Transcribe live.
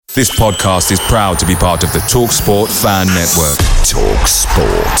This podcast is proud to be part of the TalkSport Fan Network.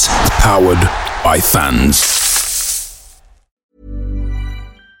 TalkSport. Powered by fans.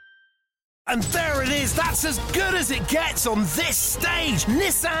 And there it is, that's as good as it gets on this stage.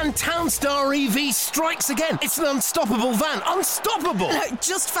 Nissan Townstar EV strikes again. It's an unstoppable van, unstoppable.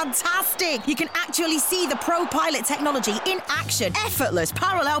 Just fantastic. You can actually see the Pro Pilot technology in action. Effortless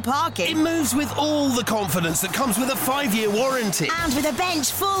parallel parking. It moves with all the confidence that comes with a 5-year warranty. And with a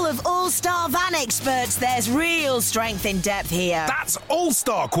bench full of all-star van experts, there's real strength in depth here. That's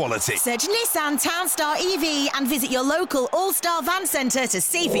all-star quality. Search Nissan Townstar EV and visit your local all-star van centre to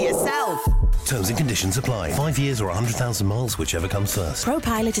see for yourself. Terms and conditions apply. 5 years or 100,000 miles, whichever comes first. Pro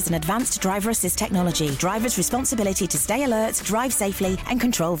Pilot is an advanced driver assist technology. Driver's responsibility to stay alert, drive safely, and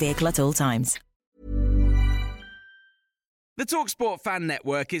control vehicle at all times. The TalkSport Fan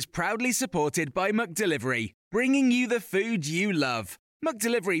Network is proudly supported by McDelivery, bringing you the food you love.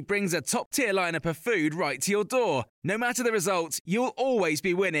 McDelivery brings a top-tier lineup of food right to your door. No matter the result, you'll always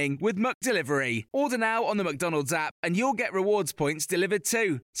be winning with McDelivery. Order now on the McDonald's app and you'll get rewards points delivered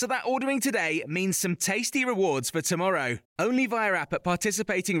too. So that ordering today means some tasty rewards for tomorrow. Only via app at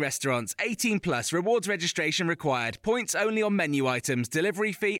participating restaurants. 18 plus. Rewards registration required. Points only on menu items.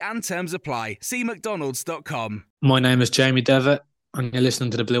 Delivery fee and terms apply. See mcdonalds.com. My name is Jamie Devitt and you're listening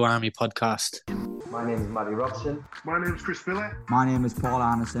to the Blue Army podcast. My name is Matty Robson. My name is Chris Phillip. My name is Paul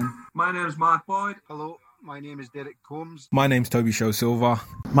Anderson. My name is Mark Boyd. Hello, my name is Derek Combs. My name's Toby Show Silva.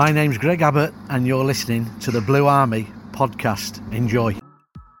 My name's Greg Abbott and you're listening to the Blue Army podcast. Enjoy.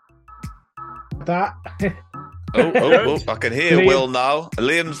 That. oh, I can hear Liam. Will now.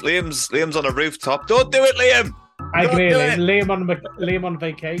 Liam's on a rooftop. Don't do it, Liam. I can hear Liam on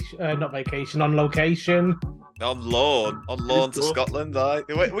vacation, not vacation, on location. On loan to Scotland. What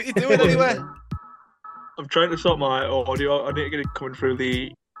are you doing anyway? I'm trying to sort my audio. I need to get it coming through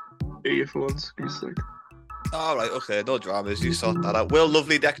the earphones. All right, okay, no dramas. You sort that out. Will,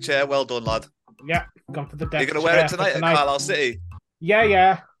 lovely deck chair. Well done, lad. Yeah, gone for the deck chair. You're going to wear it tonight at Carlisle City?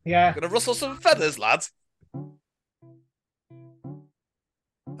 Yeah. Going to rustle some feathers, lad.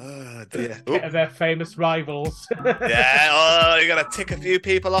 Oh, dear. Of their famous rivals. Yeah, you're going to tick a few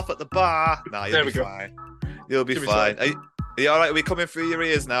people off at the bar. No, you'll be fine. You'll be fine. Are you all right? Are we coming through your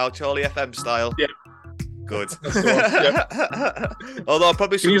ears now, Charlie FM style? Yeah. Good. Yeah. Although I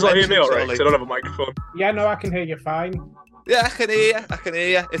probably should. Can you not hear me all right? Because I don't have a microphone. Yeah, no, I can hear you fine. Yeah, I can hear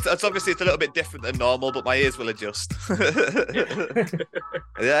you. It's obviously a little bit different than normal, but my ears will adjust.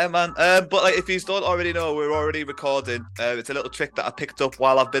 Yeah, man. But like, if you don't already know, we're already recording. It's a little trick that I picked up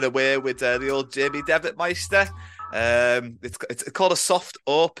while I've been away with the old Jamie Devitt Meister. It's called a soft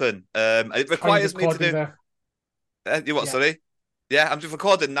open. It requires me to do. You what? Yeah. Sorry. Yeah, I'm just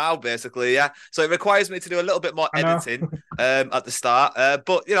recording now, basically. Yeah, so it requires me to do a little bit more editing at the start.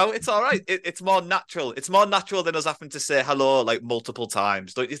 But you know, it's all right. It's more natural. It's more natural than us having to say hello like multiple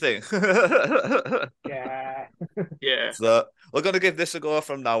times, don't you think? Yeah. So we're going to give this a go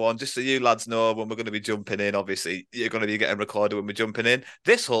from now on, just so you lads know when we're going to be jumping in. Obviously, you're going to be getting recorded when we're jumping in.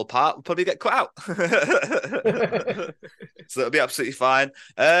 This whole part will probably get cut out. So it'll be absolutely fine.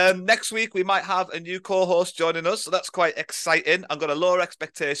 Next week, we might have a new co-host joining us, so that's quite exciting. I'm going to lower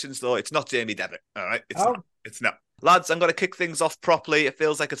expectations, though. It's not Jamie Devitt, all right? It's not. Lads, I'm going to kick things off properly. It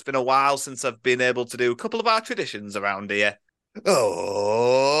feels like it's been a while since I've been able to do a couple of our traditions around here.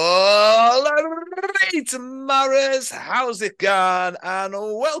 Oh, right, Maras, how's it going? And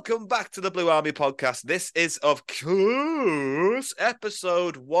welcome back to the Blue Army podcast. This is, of course,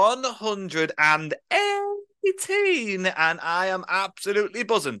 episode 118, and I am absolutely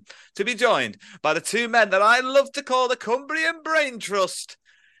buzzing to be joined by the two men that I love to call the Cumbrian Brain Trust.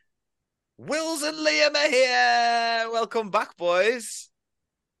 Wills and Liam are here. Welcome back, boys.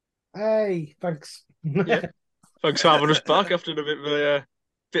 Hey, thanks. Yeah. Thanks for having us back after a bit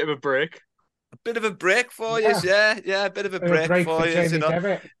of a break. A bit of a break for you, yeah, a bit of a break for you. You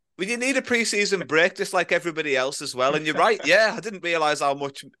know? Well, you need a pre-season break just like everybody else as well. And you're right, yeah, I didn't realise how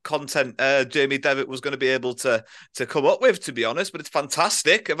much content Jamie Devitt was going to be able to come up with, to be honest, but it's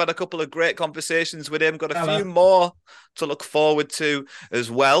fantastic. I've had a couple of great conversations with him, got a few more to look forward to as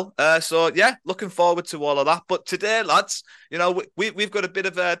well. So, yeah, looking forward to all of that. But today, lads, you know, we've got a bit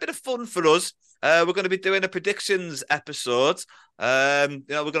of fun for us. We're going to be doing a predictions episode. You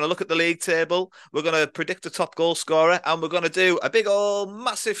know, we're going to look at the league table. We're going to predict the top goal scorer, and we're going to do a big old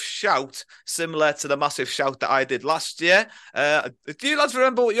massive shout, similar to the massive shout that I did last year. Do you lads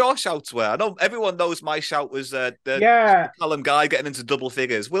remember what your shouts were? I know everyone knows my shout was the Callum Guy getting into double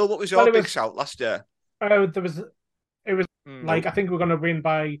figures. Will, what was your big shout last year? It was like, I think we're going to win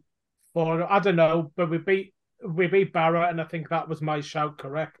by 4. I don't know, but we beat we beat Barra, and I think that was my shout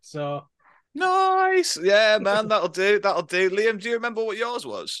correct. So nice, yeah, man, that'll do. That'll do. Liam, do you remember what yours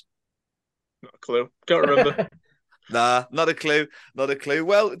was? Not a clue. Can't remember. Nah, not a clue. Not a clue.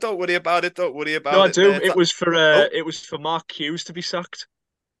 Well, don't worry about it. Don't worry about no, it. I do. It was for Mark Hughes to be sacked.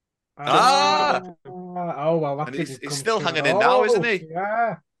 Oh well, that and he's still hanging in now, isn't he?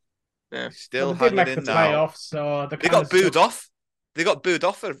 Yeah. Still hanging in now. Playoffs, so they got booed off. They got booed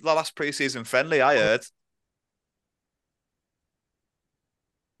off for the last preseason friendly, I heard.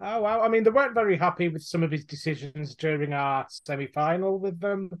 Oh well, I mean, they weren't very happy with some of his decisions during our semi-final with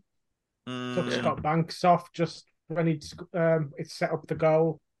them. Took Scott Banks off just when he'd set up the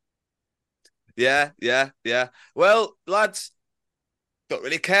goal. Yeah. Well, lads, don't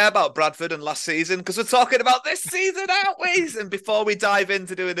really care about Bradford and last season because we're talking about this season, aren't we? And before we dive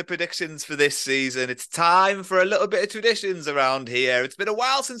into doing the predictions for this season, it's time for a little bit of traditions around here. It's been a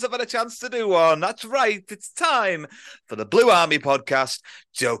while since I've had a chance to do one. That's right. It's time for the Blue Army podcast,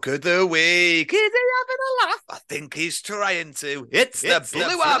 Joke of the Week. Is he having a laugh? I think he's trying to. It's the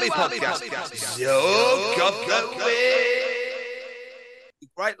Blue Army podcast, Joke of the Week.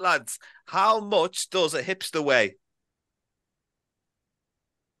 Right, lads, how much does a hipster weigh?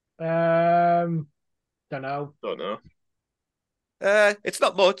 Don't know. It's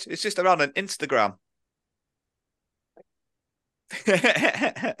not much. It's just around an Instagram.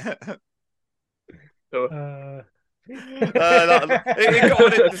 It got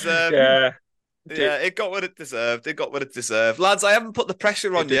what it deserved. Yeah, it got what it deserved. It got what it deserved. Lads, I haven't put the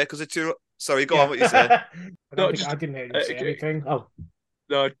pressure on you because it's too. Sorry, go on. What you said? I didn't hear you say anything. Oh.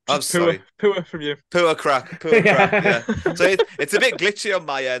 No, I'm sorry. Poor from you. Poor crack. Yeah. So it's a bit glitchy on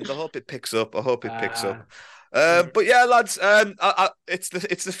my end. I hope it picks up. But yeah, lads, it's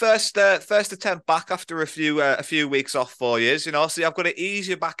the first attempt back after a few weeks off for you, so I've got to ease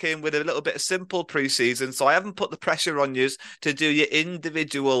you back in with a little bit of simple pre-season. So I haven't put the pressure on you to do your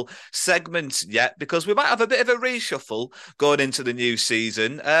individual segments yet because we might have a bit of a reshuffle going into the new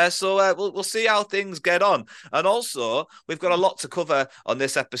season. So we'll see how things get on, and also we've got a lot to cover on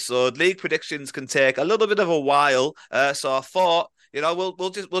this episode. League predictions can take a little bit of a while, so I thought,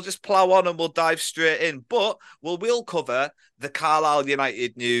 we'll just plow on and we'll dive straight in. But we'll cover the Carlisle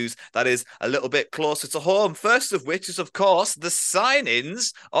United news that is a little bit closer to home. First of which is, of course, the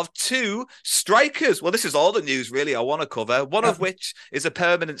signings of two strikers. Well, this is all the news, really, I want to cover. One of which is a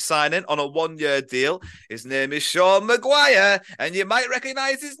permanent signing on a 1-year deal. His name is Sean Maguire, and you might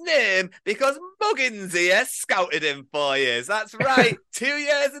recognise his name because Muggins here scouted him for years. That's right, 2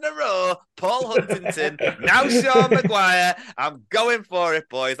 years in a row. Paul Huntington, now Sean Maguire. I'm going for it,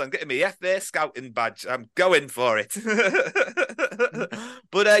 boys. I'm getting my FA scouting badge. I'm going for it.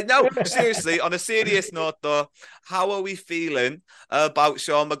 But no, seriously, on a serious note, though, how are we feeling about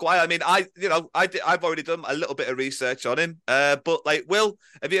Sean Maguire? I mean, I've already done a little bit of research on him. But Will,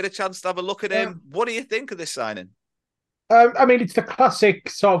 have you had a chance to have a look at him? What do you think of this signing? I mean, it's the classic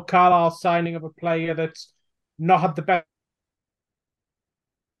sort of Carlisle signing of a player that's not had the best.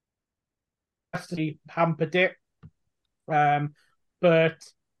 He hampered it, but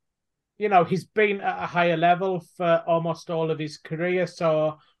he's been at a higher level for almost all of his career,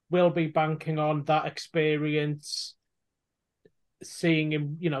 so we'll be banking on that experience, seeing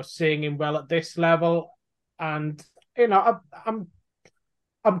him well at this level, and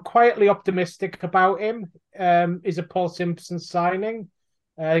I'm quietly optimistic about him. Is a Paul Simpson signing.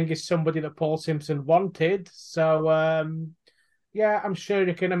 I think he's somebody that Paul Simpson wanted, so yeah, I'm sure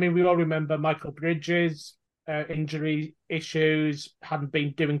he can. I mean, we all remember Michael Bridges. Injury issues, hadn't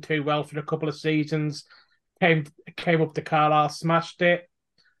been doing too well for a couple of seasons, came up to Carlisle, smashed it.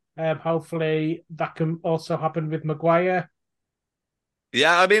 Hopefully that can also happen with Maguire.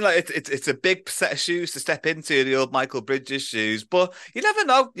 Yeah, I mean, it's a big set of shoes to step into, the old Michael Bridges shoes. But you never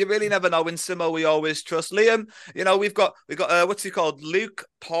know. You really never know. In Simo, we always trust Liam. We've got what's he called, Luke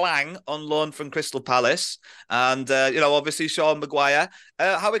Plang on loan from Crystal Palace, and obviously Sean Maguire.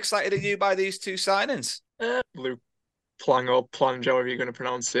 How excited are you by these two signings? Luke Plang or Plange, however you're going to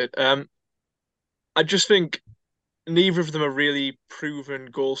pronounce it. I just think neither of them are really proven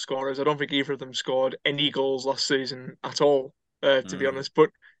goal scorers. I don't think either of them scored any goals last season at all. To be honest, but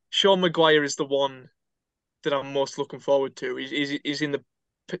Sean Maguire is the one that I'm most looking forward to. He's in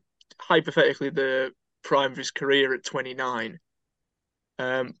hypothetically the prime of his career at 29.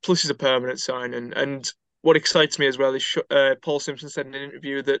 Plus, he's a permanent signing, and what excites me as well is Paul Simpson said in an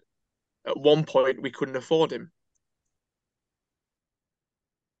interview that at one point we couldn't afford him.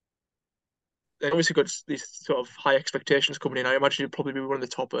 They obviously got these sort of high expectations coming in. I imagine he'll probably be one of the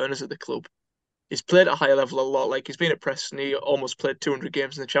top earners at the club. He's played at a higher level a lot. He's been at Preston. He almost played 200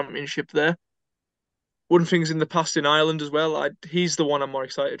 games in the Championship there. won things in the past in Ireland as well. He's the one I'm more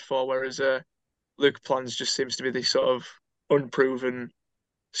excited for, whereas Luke Plans just seems to be this sort of unproven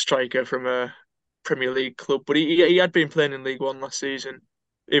striker from a Premier League club. But he had been playing in League One last season,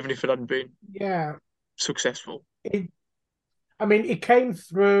 even if it hadn't been successful. It came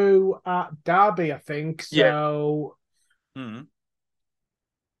through at Derby, I think. So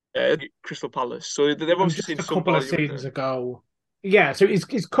Crystal Palace. So they've obviously seen a some couple of value seasons ago. Yeah, so he's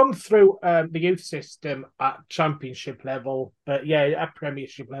come through the youth system at Championship level, but at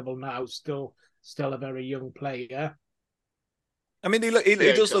Premiership level now, still a very young player. I mean, he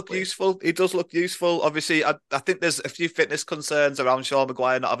does look useful. He does look useful. Obviously, I think there's a few fitness concerns around Sean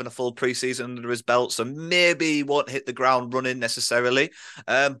Maguire not having a full pre-season under his belt, so maybe he won't hit the ground running necessarily.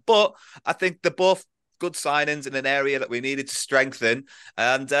 But I think they're both good signings in an area that we needed to strengthen.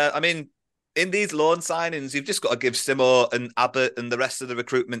 And I mean, in these loan signings, you've just got to give Simo and Abbott and the rest of the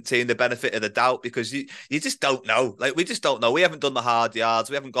recruitment team the benefit of the doubt, because you just don't know. Like, we just don't know. We haven't done the hard yards.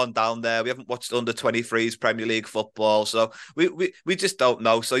 We haven't gone down there. We haven't watched under 23s Premier League football. So we just don't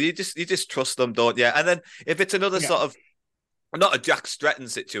know. So you just trust them, don't you? And then if it's another sort of, not a Jack Stretton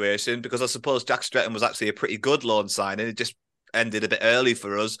situation, because I suppose Jack Stretton was actually a pretty good loan signing. It just ended a bit early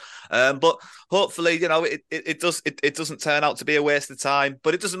for us, but hopefully, it doesn't turn out to be a waste of time.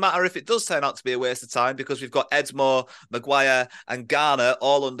 But it doesn't matter if it does turn out to be a waste of time, because we've got Edmore, Maguire, and Garner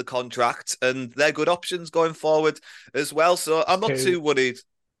all under contract, and they're good options going forward as well. So I'm not too worried.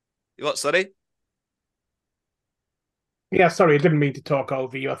 What? Sorry. Yeah, sorry, I didn't mean to talk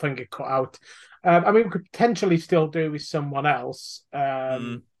over you. I think it cut out. We could potentially still do with someone else.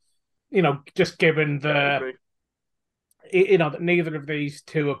 Just given that neither of these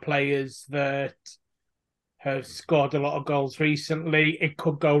two are players that have scored a lot of goals recently. It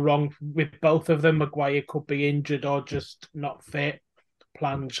could go wrong with both of them. Maguire could be injured or just not fit.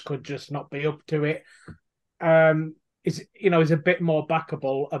 Plans could just not be up to it. Is a bit more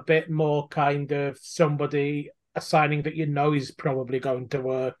backable, a bit more kind of somebody, a signing that is probably going to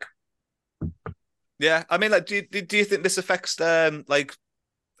work. Yeah, I mean, like, do you think this affects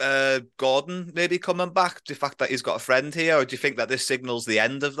Gordon maybe coming back? The fact that he's got a friend here, or do you think that this signals the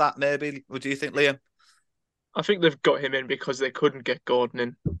end of that? Maybe. What do you think, Liam? I think they've got him in because they couldn't get Gordon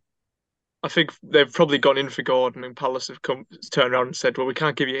in. I think they've probably gone in for Gordon, and Palace have turned around and said, "Well, we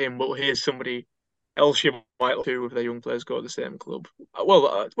can't give you him, but here's somebody else you might do if their young players go to the same club."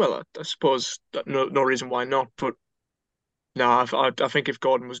 I suppose that no reason why not. But no, I think if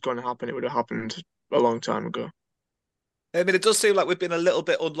Gordon was going to happen, it would have happened a long time ago. I mean, it does seem like we've been a little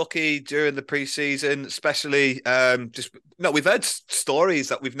bit unlucky during the pre-season, especially we've heard stories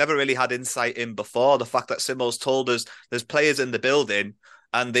that we've never really had insight in before. The fact that Simo's told us there's players in the building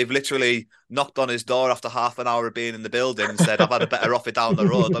and they've literally knocked on his door after half an hour of being in the building and said, I've had a better offer down the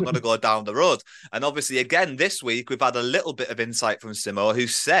road. I'm going to go down the road. And obviously, again, this week, we've had a little bit of insight from Simo, who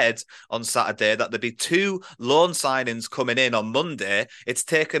said on Saturday that there'd be 2 loan signings coming in on Monday. It's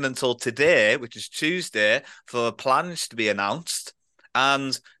taken until today, which is Tuesday, for plans to be announced.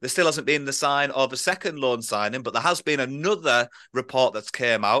 And there still hasn't been the sign of a second loan signing, but there has been another report that's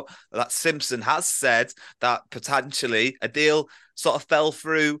came out that Simpson has said that potentially a deal sort of fell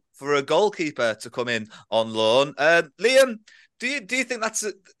through for a goalkeeper to come in on loan. Liam, do you think that's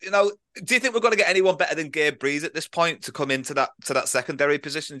do you think we're going to get anyone better than Gabe Breeze at this point to come into that secondary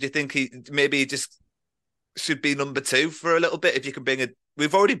position? Do you think he just should be number 2 for a little bit? If you can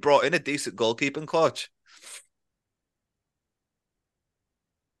we've already brought in a decent goalkeeping coach.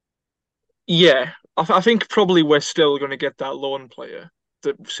 Yeah, I think probably we're still going to get that loan player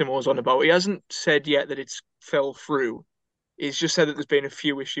that Simo's on about. He hasn't said yet that it's fell through. He's just said that there's been a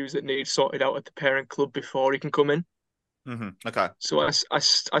few issues that need sorted out at the parent club before he can come in. Mm-hmm. Okay. So I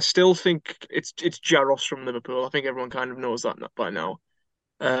still think it's Jaros from Liverpool. I think everyone kind of knows that by now.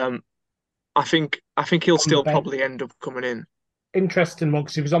 I think he'll still probably end up coming in. Interesting one,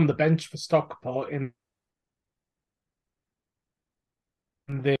 because he was on the bench for Stockport in.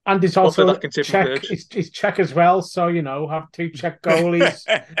 And it's also Czech. He's Czech as well, so have 2 Czech goalies.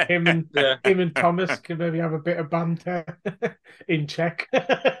 him and Thomas can maybe have a bit of banter in Czech. Well,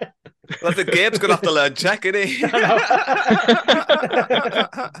 I think Gabe's gonna have to learn Czech, isn't he?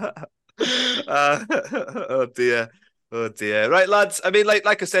 Oh dear. Oh dear. Right, lads. I mean, like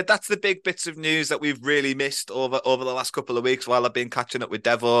I said, that's the big bits of news that we've really missed over the last couple of weeks while I've been catching up with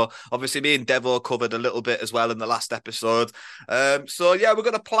Devo. Obviously, me and Devo covered a little bit as well in the last episode. So yeah, we're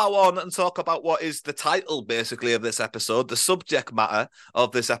going to plow on and talk about what is the title, basically, of this episode, the subject matter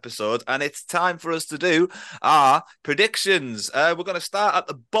of this episode. And it's time for us to do our predictions. We're going to start at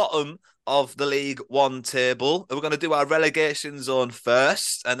the bottom of the League One table. We're going to do our relegation zone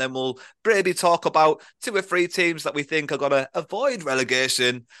first, and then we'll maybe talk about 2 or 3 teams that we think are going to avoid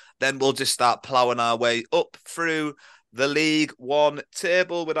relegation. Then we'll just start ploughing our way up through the League One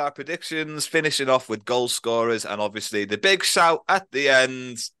table with our predictions, finishing off with goal scorers, and obviously the big shout at the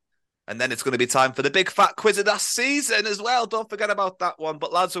end. And then it's going to be time for the big fat quiz of that season as well. Don't forget about that one.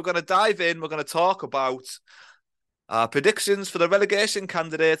 But lads, we're going to dive in. We're going to talk about our predictions for the relegation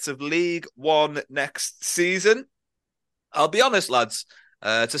candidates of League One next season. I'll be honest, lads,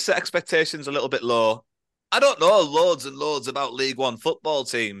 to set expectations a little bit low, I don't know loads and loads about League One football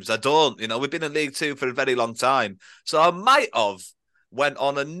teams. I don't. We've been in League Two for a very long time. So I might have went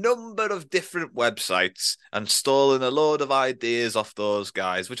on a number of different websites and stolen a load of ideas off those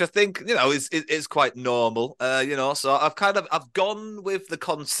guys, which I think, is quite normal. So I've gone with the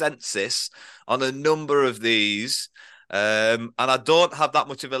consensus on a number of these. And I don't have that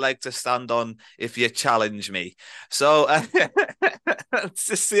much of a leg to stand on if you challenge me. So let's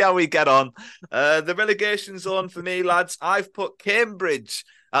just see how we get on. The relegation zone for me, lads, I've put Cambridge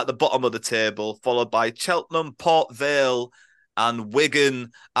at the bottom of the table, followed by Cheltenham, Port Vale, and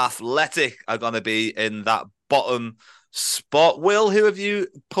Wigan Athletic are going to be in that bottom spot. Will, who have you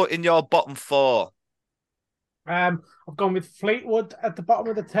put in your bottom 4? I've gone with Fleetwood at the bottom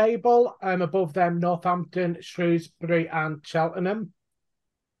of the table. Above them, Northampton, Shrewsbury, and Cheltenham.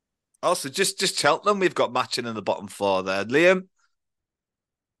 Oh, so just Cheltenham we've got matching in the bottom 4 there. Liam?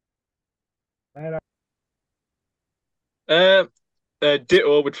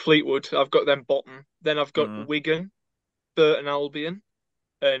 Ditto with Fleetwood. I've got them bottom. Then I've got Wigan, Burton Albion,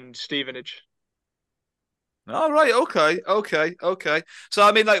 and Stevenage. All right, okay. So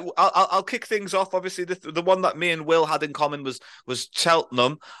I mean, I'll kick things off. Obviously, the one that me and Will had in common was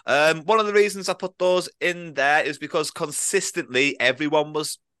Cheltenham. One of the reasons I put those in there is because consistently everyone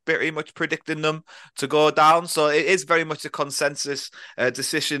was pretty much predicting them to go down. So it is very much a consensus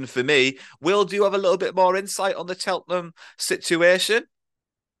decision for me. Will, do you have a little bit more insight on the Cheltenham situation?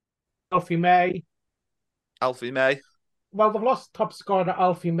 Alfie May. Well, they've lost top scorer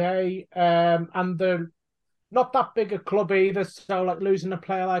Alfie May, and they're not that big a club either, so losing a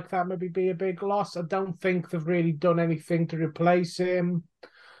player like that maybe be a big loss. I don't think they've really done anything to replace him.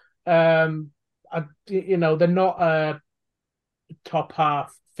 They're not a top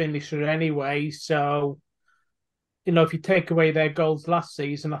half finisher anyway, so if you take away their goals last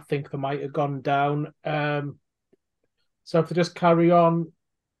season, I think they might have gone down. So if they just carry on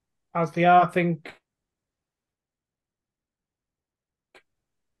as they are, I think.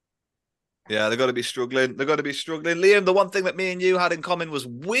 Yeah, they've got to be struggling. Liam, the one thing that me and you had in common was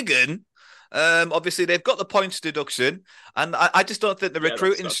Wigan. Obviously, they've got the points deduction, and I just don't think the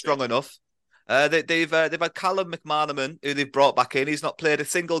recruiting's strong enough. They've had Callum McManaman, who they've brought back in. He's not played a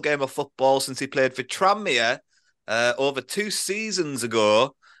single game of football since he played for Tranmere over 2 seasons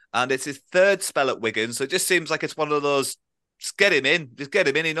ago, and it's his 3rd spell at Wigan. So it just seems like it's one of those. Just get him in.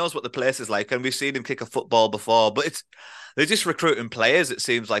 He knows what the place is like, and we've seen him kick a football before. But they're just recruiting players, it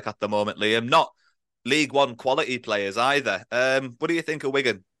seems like, at the moment, Liam. Not League One quality players either. What do you think of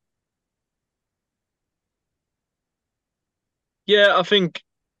Wigan? Yeah, I think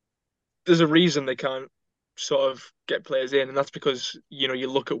there's a reason they can't sort of get players in, and that's because, you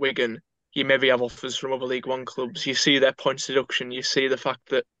look at Wigan, you maybe have offers from other League One clubs. You see their points deduction. You see the fact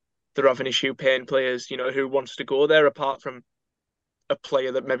that they're having issue paying players, who wants to go there apart from a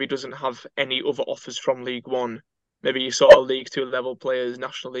player that maybe doesn't have any other offers from League One. Maybe you sort of League Two level players,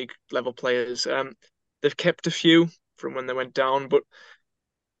 National League level players. They've kept a few from when they went down, but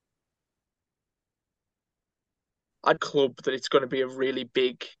I'd club that it's going to be a really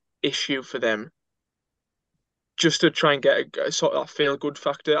big issue for them just to try and get a sort of feel-good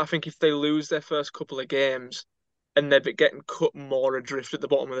factor. I think if they lose their first couple of games and they're getting cut more adrift at the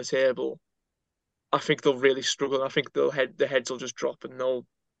bottom of the table, I think they'll really struggle. I think their heads will just drop, and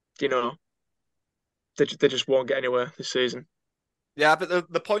they just won't get anywhere this season. Yeah, but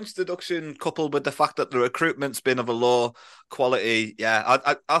the points deduction coupled with the fact that the recruitment's been of a low quality,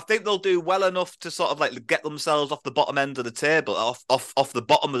 I think they'll do well enough to sort of get themselves off the bottom end of the table, off the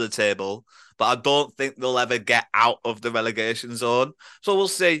bottom of the table. But I don't think they'll ever get out of the relegation zone. So we'll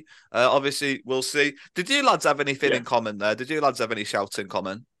see. Obviously, we'll see. Did you lads have anything in common there? Did you lads have any shouts in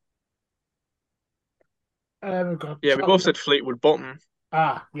common? We both said Fleetwood bottom.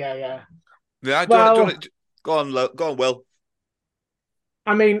 Yeah. Yeah, well, go on, Will.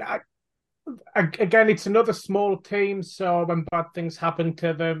 I mean, again, it's another small team, so when bad things happen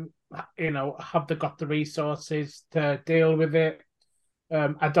to them, have they got the resources to deal with it?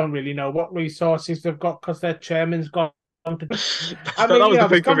 I don't really know what resources they've got because their chairman's gone I mean, that was the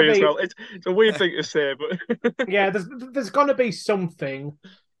thing for me as well. It's a weird thing to say, but yeah, there's going to be something.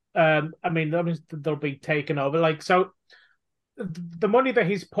 I mean, they'll be taken over. Like, so the money that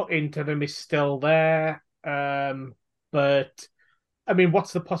he's put into them is still there. But I mean,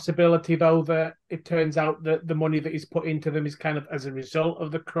 what's the possibility though that it turns out that the money that he's put into them is kind of as a result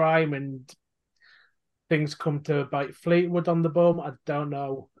of the crime and things come to bite Fleetwood on the bum? I don't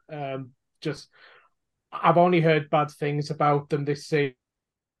know. Just I've only heard bad things about them this season,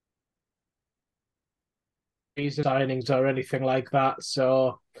 signings or anything like that.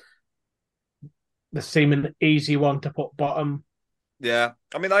 So they seem an easy one to put bottom. Yeah,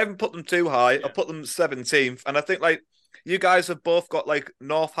 I mean, I haven't put them too high. I put them 17th, and I think like you guys have both got like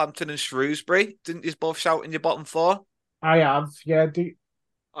Northampton and Shrewsbury. Didn't you both shout in your bottom four? I have, yeah.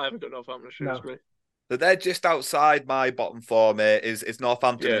 I haven't got Northampton and Shrewsbury. No. So they're just outside my bottom four, mate. Is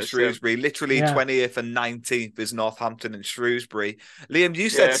Northampton and Shrewsbury? Same. Literally 20th and 19th is Northampton and Shrewsbury. Liam, you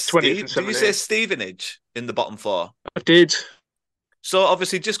said 20th and 17th. Did you say Stevenage in the bottom four? I did. So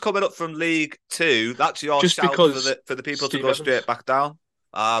obviously, just coming up from League Two, that's your just shout for the people Steve to go Evans. Straight back down.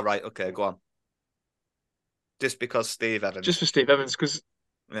 Ah, right, okay, go on. Just because Steve Evans. Just for Steve Evans, because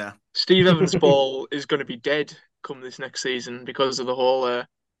Steve Evans' ball is going to be dead come this next season because of the whole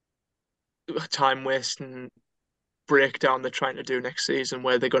time wasting breakdown they're trying to do next season,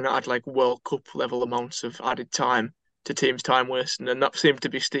 where they're going to add like World Cup level amounts of added time to teams' time wasting, and that seemed to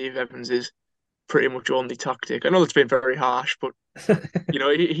be Steve Evans's pretty much only tactic. I know it's been very harsh, but you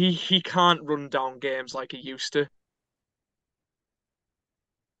know he can't run down games like he used to.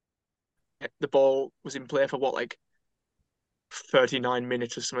 The ball was in play for what, like 39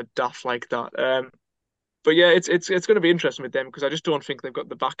 minutes or something daft like that. But yeah, it's going to be interesting with them because I just don't think they've got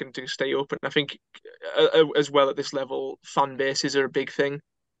the backing to stay open. I think as well at this level, fan bases are a big thing,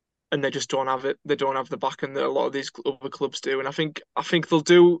 and they just don't have it. They don't have the backing that a lot of these other clubs do, and I think they'll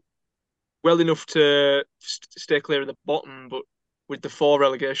do well enough to stay clear of the bottom. But with the 4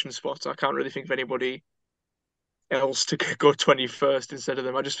 relegation spots, I can't really think of anybody else to go 21st instead of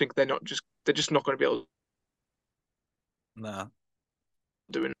them. I just think they're just not going to be able to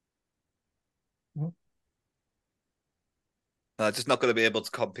do it. Just not going to be able to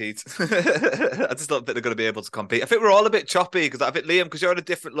compete. I just don't think they're going to be able to compete. I think we're all a bit choppy because I think Liam, because you're in a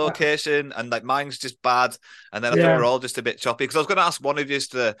different location and like mine's just bad, and then I think we're all just a bit choppy. Because I was going to ask one of you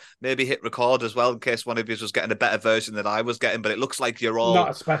to maybe hit record as well in case one of you was getting a better version than I was getting, but it looks like you're all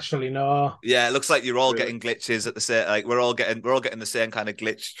not especially no. Yeah, it looks like you're all getting glitches at the same. Like we're all getting the same kind of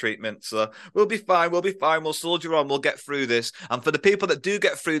glitch treatment. So we'll be fine. We'll be fine. We'll soldier on. We'll get through this. And for the people that do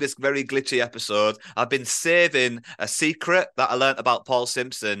get through this very glitchy episode, I've been saving a secret that I learned about Paul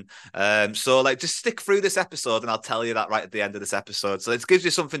Simpson. So like just stick through this episode and I'll tell you that right at the end of this episode. So it gives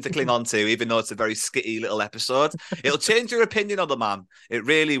you something to cling on to, even though it's a very skitty little episode. It'll change your opinion on the man. It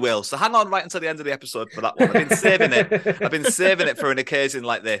really will. So hang on right until the end of the episode for that one. I've been saving it. I've been saving it for an occasion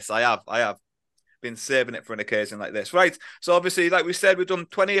like this. I have been saving it for an occasion like this. Right. So obviously, like we said, we've done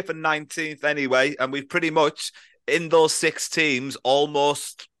 20th and 19th anyway, and we've pretty much in those 6 teams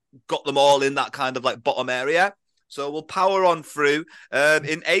almost got them all in that kind of like bottom area. So we'll power on through.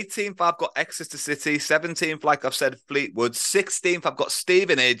 In 18th, I've got Exeter City. 17th, like I've said, Fleetwood. 16th, I've got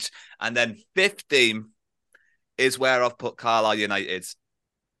Stevenage. And then 15th is where I've put Carlisle United.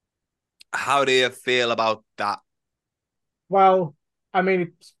 How do you feel about that? Well, I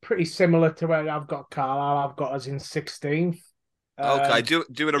mean, it's pretty similar to where I've got Carlisle. I've got us in 16th. Okay,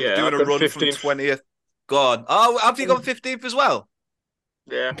 doing a run 15th. From 20th. Go on. Oh, have you gone 15th as well?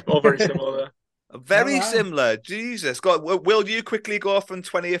 Yeah, all very similar there. Very similar. Jesus. God, will you quickly go from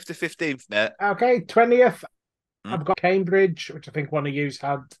 20th to 15th, mate? Okay, 20th. I've got Cambridge, which I think one of you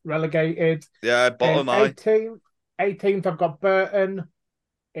had relegated. Yeah, bottom line. 18th, I've got Burton.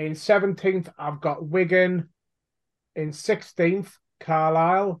 In 17th, I've got Wigan. In 16th,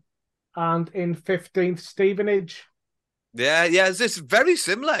 Carlisle. And in 15th, Stevenage. Yeah, it's just very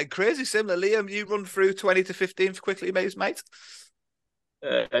similar, crazy similar. Liam, you run through 20 to 15th quickly, mate.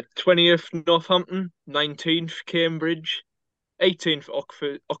 20th, Northampton. 19th, Cambridge. 18th,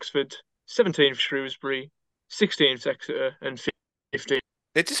 Oxford. 17th, Shrewsbury. 16th, Exeter. And 15th.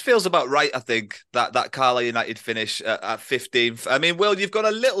 It just feels about right, I think, that Carlisle United finish at 15th. I mean, Will, you've gone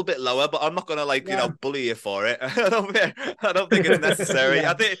a little bit lower, but I'm not going to, bully you for it. I don't think it's necessary.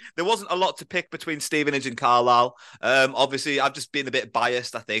 I think there wasn't a lot to pick between Stevenage and Carlisle. Obviously, I've just been a bit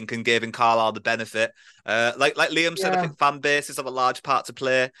biased, I think, and giving Carlisle the benefit. Like Liam said, I think fan bases have a large part to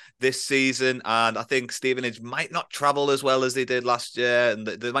play this season, and I think Stevenage might not travel as well as they did last year, and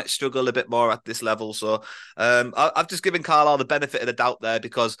they might struggle a bit more at this level. So I've just given Carlisle the benefit of the doubt there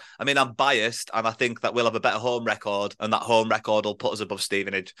because, I mean, I'm biased, and I think that we'll have a better home record, and that home record will put us above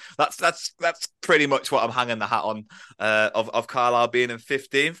Stevenage. That's pretty much what I'm hanging the hat on of Carlisle being in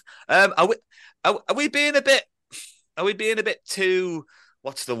 15th. Are we being a bit? Are we being a bit too?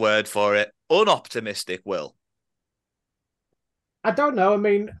 What's the word for it? Unoptimistic, Will? I don't know. I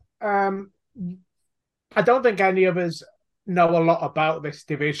mean, I don't think any of us know a lot about this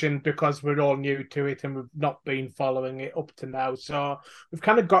division because we're all new to it and we've not been following it up to now. So we've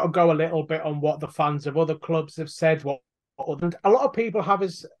kind of got to go a little bit on what the fans of other clubs have said. And a lot of people have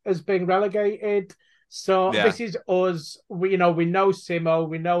us as being relegated. So this is us. We know Simo.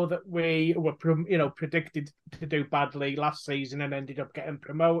 We know that we were, predicted to do badly last season and ended up getting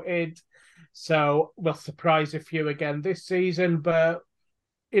promoted. So we'll surprise a few again this season. But,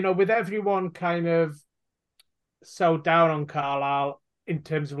 with everyone kind of so down on Carlisle in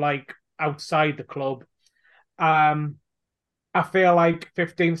terms of like outside the club, I feel like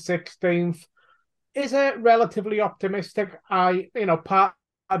 15th, 16th is a relatively optimistic. Part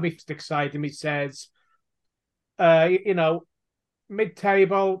of me excited me says,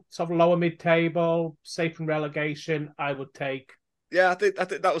 mid-table, sort of lower mid-table, safe from relegation, I would take. Yeah, I think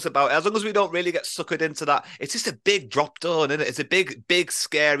that was about it. As long as we don't really get suckered into that, it's just a big drop zone, isn't it? It's a big,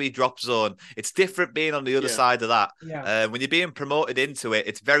 scary drop zone. It's different being on the other side of that. Yeah. When you're being promoted into it,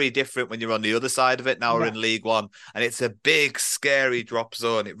 it's very different when you're on the other side of it. Now we're in League One, and it's a big, scary drop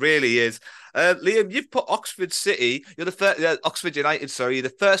zone. It really is. Liam, you've put Oxford City. You're the first, Oxford United. Sorry, you're the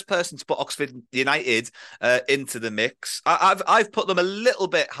first person to put Oxford United into the mix. I've put them a little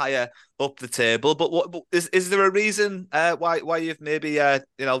bit higher up the table, but what is there a reason why you've maybe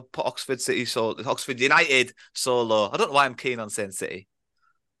put Oxford United so low? I don't know why I'm keen on saying City.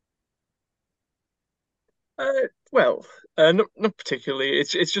 Not particularly.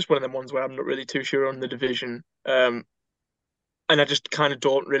 It's just one of them ones where I'm not really too sure on the division. And I just kind of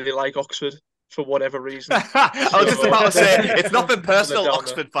don't really like Oxford for whatever reason. I was just about to say, it's nothing personal,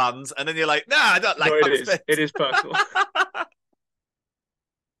 Oxford fans. And then you're like, nah, I don't like Oxford. It is personal.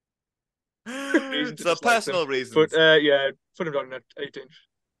 So personal reasons. But put him down at 18th.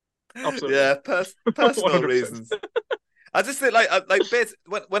 Absolutely. Yeah, personal reasons. I just think,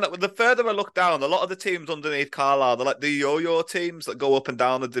 when the further I look down, a lot of the teams underneath Carlisle, they're like the yo-yo teams that go up and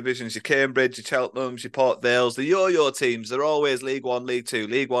down the divisions. Your Cambridge, your Cheltenhams, your Port Vales, the yo-yo teams. They're always League One, League Two,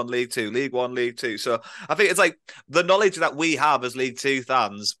 League One, League Two, League One, League Two. So I think it's like the knowledge that we have as League Two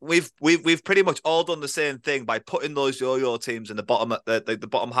fans. We've pretty much all done the same thing by putting those yo-yo teams in the bottom the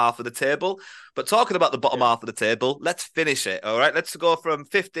bottom half of the table. But talking about the bottom half of the table, let's finish it. All right, let's go from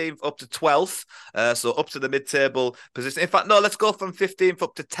 15th up to 12th. So up to the mid-table position. In fact, no, let's go from 15th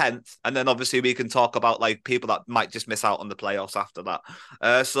up to 10th. And then obviously we can talk about like people that might just miss out on the playoffs after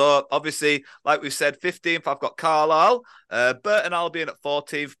that. So obviously, like we said, 15th, I've got Carlisle, Burton Albion at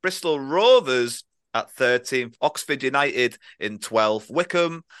 14th, Bristol Rovers at 13th, Oxford United in 12th,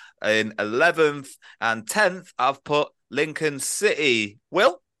 Wickham in 11th, and 10th, I've put Lincoln City.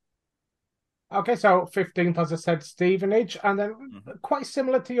 Will? Okay, so 15th, as I said, Stevenage, and then quite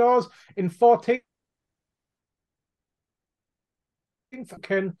similar to yours in 14th.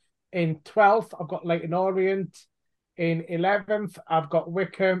 In 12th, I've got Leyton Orient. In 11th, I've got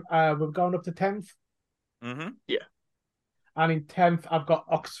Wickham. We're going up to 10th. Yeah. And in 10th, I've got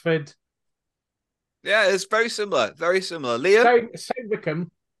Oxford. Yeah, it's very similar. Very similar. Liam? Same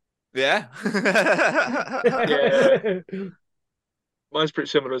Wickham. Yeah. Yeah. Mine's pretty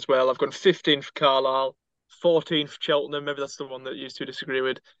similar as well. I've got 15th for Carlisle, 14th Cheltenham. Maybe that's the one that you two disagree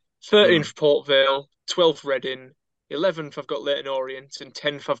with. 13th Port Vale, 12th Reading, 11th I've got Leyton Orient, and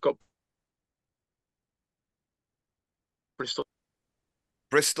 10th I've got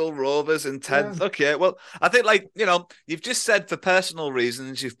Bristol Rovers in 10th. Yeah. Okay, well, I think, you've just said for personal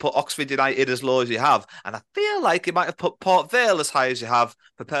reasons, you've put Oxford United as low as you have. And I feel like you might have put Port Vale as high as you have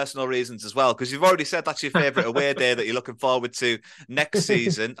for personal reasons as well, because you've already said that's your favourite away day that you're looking forward to next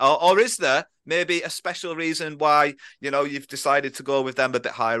season. Or is there maybe a special reason why, you've decided to go with them a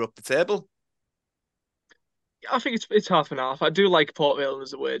bit higher up the table? I think it's half and half. I do like Port Vale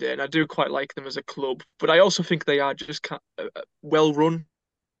as a away day, and I do quite like them as a club. But I also think they are just well run.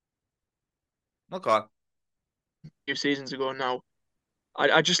 Okay. A few seasons ago now,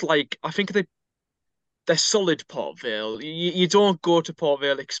 I think they're solid. Port Vale. You don't go to Port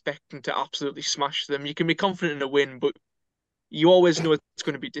Vale expecting to absolutely smash them. You can be confident in a win, but you always know it's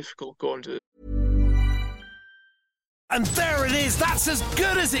going to be difficult going to. And there it is, that's as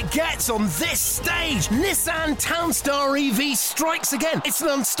good as it gets on this stage. Nissan Townstar EV strikes again. It's an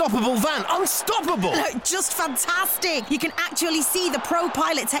unstoppable van, unstoppable. Look, just fantastic. You can actually see the Pro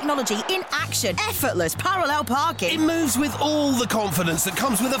Pilot technology in action. Effortless parallel parking. It moves with all the confidence that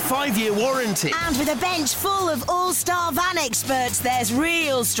comes with a 5-year warranty. And with a bench full of all-star van experts, there's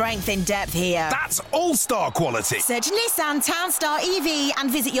real strength in depth here. That's all-star quality. Search Nissan Townstar EV and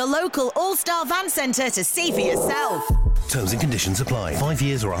visit your local all-star van centre to see for yourself. Terms and conditions apply. 5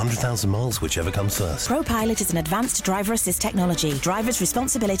 years or 100,000 miles, whichever comes first. ProPilot is an advanced driver assist technology. Driver's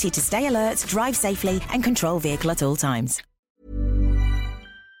responsibility to stay alert, drive safely, and control vehicle at all times.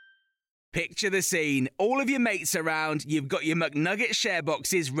 Picture the scene. All of your mates around, you've got your McNugget share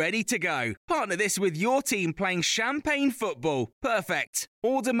boxes ready to go. Partner this with your team playing champagne football. Perfect.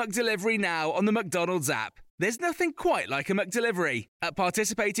 Order McDelivery now on the McDonald's app. There's nothing quite like a McDelivery. At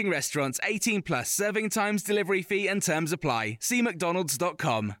participating restaurants, 18 plus, serving times, delivery fee and terms apply. See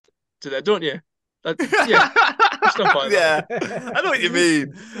mcdonalds.com. Do that, don't you? Yeah. Yeah. I know what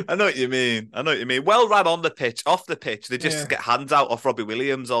you mean. Well ran on the pitch, off the pitch. They just get hands out off Robbie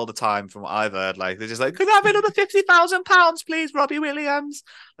Williams all the time, from what I've heard. Like, they're just like, could I have another £50,000, please, Robbie Williams?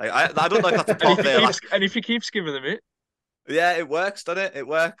 Like, I don't know if that's a pot there. And if he keeps giving them it. Yeah, it works, doesn't it? It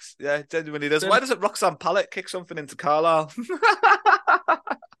works. Yeah, it genuinely does. Why doesn't Roxanne Pallet kick something into Carlisle?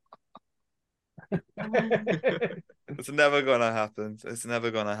 It's never going to happen.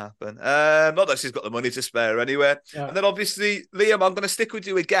 Not that she's got the money to spare anyway. Yeah. And then obviously, Liam, I'm going to stick with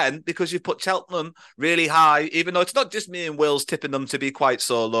you again because you've put Cheltenham really high, even though it's not just me and Will's tipping them to be quite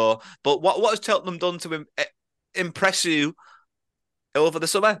so low. But what has Cheltenham done to impress you over the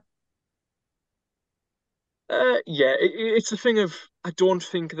summer? It's the thing of, I don't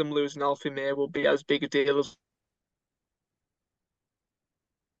think them losing Alfie May will be as big a deal as.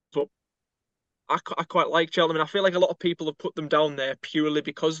 But I quite like Cheltenham, and I feel like a lot of people have put them down there purely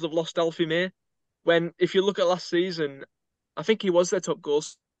because they've lost Alfie May. When, if you look at last season, I think he was their top goal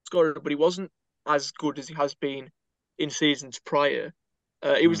scorer, but he wasn't as good as he has been in seasons prior.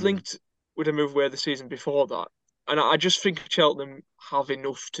 He was linked with a move away the season before that, and I just think Cheltenham have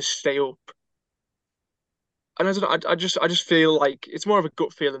enough to stay up. And I don't know, I just feel like it's more of a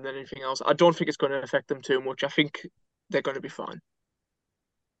gut feeling than anything else. I don't think it's going to affect them too much. I think they're going to be fine.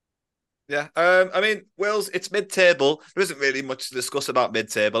 Yeah, I mean, Wills, it's mid-table. There isn't really much to discuss about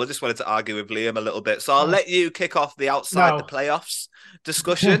mid-table. I just wanted to argue with Liam a little bit. So I'll let you kick off the outside the playoffs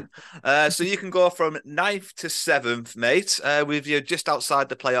discussion. So you can go from 9th to 7th, mate, with you just outside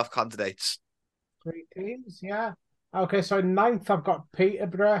the playoff candidates. 3 teams, yeah. Okay, so in 9th, I've got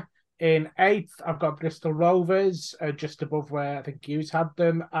Peterborough. In 8th, I've got Bristol Rovers, just above where I think Hughes had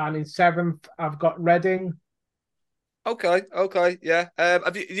them. And in 7th, I've got Reading. Okay, yeah.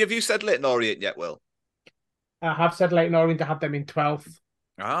 Have you said Leyton Orient yet, Will? I have said Leyton Orient. I have them in 12th.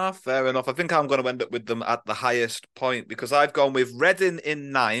 Ah, fair enough. I think I'm going to end up with them at the highest point because I've gone with Reading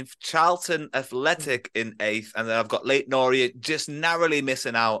in 9th, Charlton Athletic in 8th, and then I've got Leyton Orient just narrowly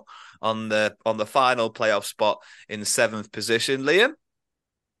missing out on the final playoff spot in 7th position. Liam?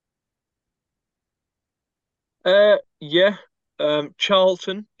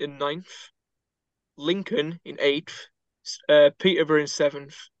 Charlton in 9th, Lincoln in 8th, Peterborough in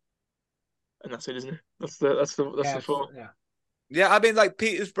 7th, and that's it, isn't it? That's the 4. Yeah, I mean, like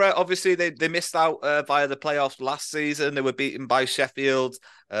Peterborough, obviously they missed out via the playoffs last season. They were beaten by Sheffield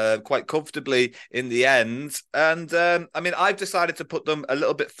quite comfortably in the end. And I mean, I've decided to put them a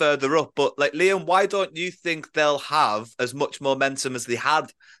little bit further up. But like, Liam, why don't you think they'll have as much momentum as they had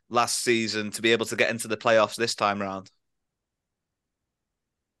last season to be able to get into the playoffs this time round?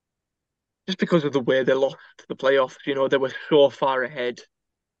 Just because of the way they lost the playoffs, you know, they were so far ahead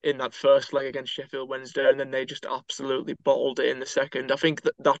in that first leg against Sheffield Wednesday, and then they just absolutely bottled it in the second. I think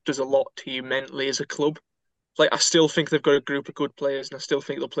that does a lot to you mentally as a club. Like, I still think they've got a group of good players, and I still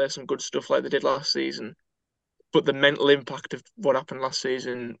think they'll play some good stuff like they did last season. But the mental impact of what happened last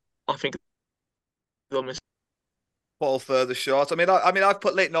season, I think they'll miss. Fall further short. I mean, I've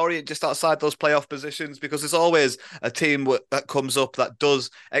put Leyton Orient just outside those playoff positions because there's always a team that comes up that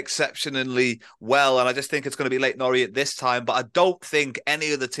does exceptionally well, and I just think it's going to be Leyton Orient this time. But I don't think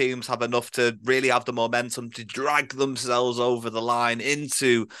any of the teams have enough to really have the momentum to drag themselves over the line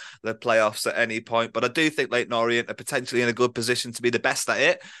into the playoffs at any point. But I do think Leyton Orient are potentially in a good position to be the best at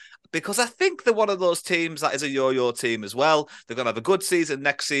it, because I think they're one of those teams that is a yo-yo team as well. They're going to have a good season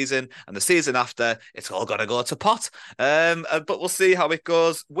next season, and the season after, it's all going to go to pot. But we'll see how it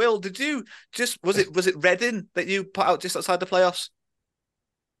goes. Will, did you was it Reading that you put out just outside the playoffs?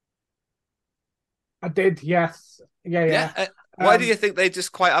 I did, yes. Yeah. Why do you think they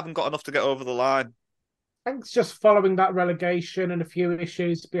just quite haven't got enough to get over the line? I think it's just following that relegation and a few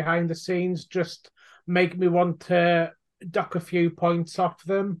issues behind the scenes just make me want to dock a few points off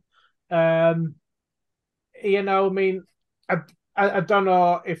them. I mean, I don't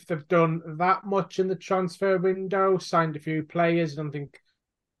know if they've done that much in the transfer window, signed a few players. I don't think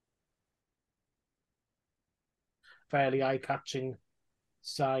fairly eye-catching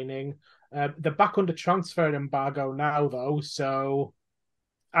signing. They're back under transfer embargo now, though, so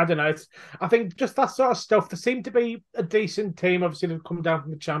I don't know. I think just that sort of stuff. They seem to be a decent team. Obviously, they've come down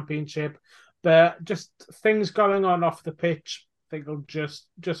from the Championship, but just things going on off the pitch, I think will just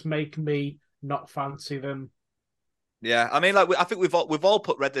make me not fancy them. Yeah, I mean, I think we've all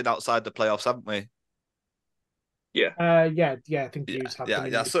put Reading outside the playoffs, haven't we? Yeah. I think Hughes had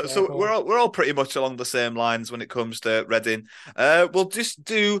them. Yeah. So we're all pretty much along the same lines when it comes to Reading. We'll just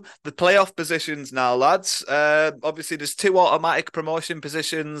do the playoff positions now, lads. Obviously, there's 2 automatic promotion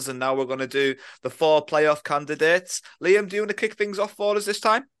positions, and now we're going to do the 4 playoff candidates. Liam, do you want to kick things off for us this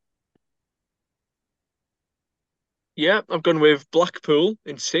time? Yeah, I've gone with Blackpool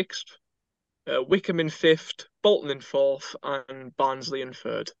in 6th, Wickham in 5th, Bolton in 4th, and Barnsley in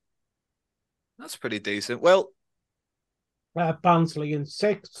 3rd. That's pretty decent. Well, Barnsley in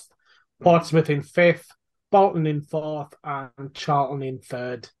 6th, Portsmouth in 5th, Bolton in 4th, and Charlton in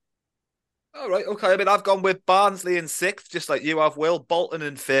 3rd. All right, okay. I mean, I've gone with Barnsley in 6th, just like you have, Will. Bolton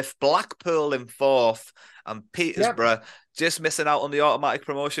in 5th, Blackpool in 4th, and Petersburg just missing out on the automatic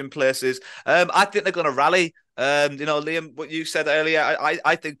promotion places. I think they're going to rally. Liam, what you said earlier,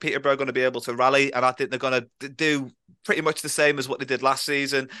 I think Peterborough are going to be able to rally, and I think they're going to do pretty much the same as what they did last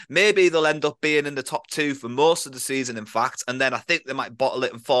season. Maybe they'll end up being in the top 2 for most of the season, in fact, and then I think they might bottle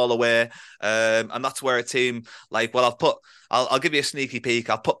it and fall away. And that's where a team like, well, I'll give you a sneaky peek.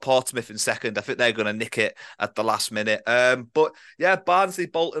 I'll put Portsmouth in 2nd. I think they're going to nick it at the last minute. But yeah, Barnsley,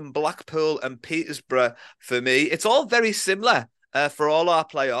 Bolton, Blackpool, and Petersburg for me. It's all very similar. For all our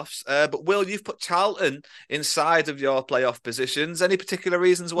playoffs. But Will, you've put Charlton inside of your playoff positions. Any particular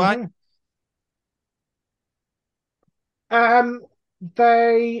reasons why?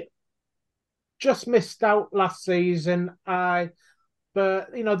 They just missed out last season. But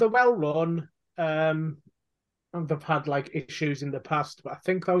they're well run. And they've had like issues in the past, but I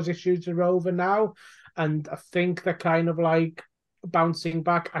think those issues are over now. And I think they're kind of like bouncing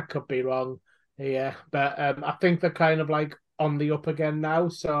back. I could be wrong here, but I think they're kind of like on the up again now,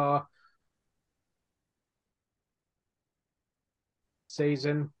 so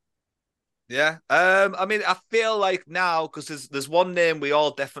season. Yeah. I mean, I feel like now, because there's one name we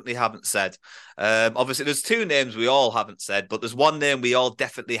all definitely haven't said. Obviously, there's 2 names we all haven't said, but there's one name we all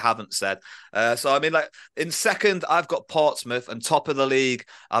definitely haven't said. So, I mean, like, in 2nd, I've got Portsmouth, and top of the league,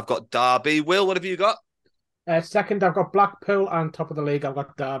 I've got Derby. Will, what have you got? 2nd, I've got Blackpool, and top of the league, I've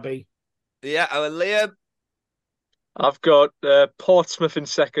got Derby. Yeah, Liam? I've got Portsmouth in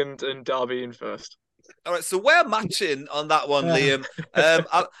 2nd and Derby in 1st. All right, so we're matching on that one, Liam.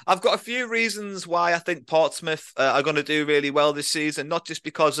 I've got a few reasons why I think Portsmouth are going to do really well this season, not just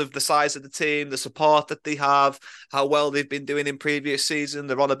because of the size of the team, the support that they have, how well they've been doing in previous season.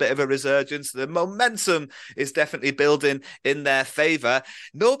 They're on a bit of a resurgence. The momentum is definitely building in their favour.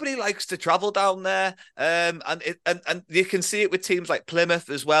 Nobody likes to travel down there, and you can see it with teams like Plymouth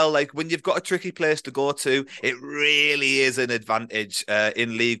as well. Like, when you've got a tricky place to go to, it really is an advantage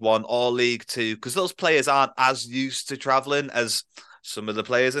in League One or League Two, because those players aren't as used to travelling as some of the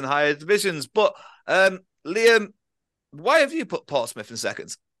players in higher divisions. But Liam, why have you put Portsmouth in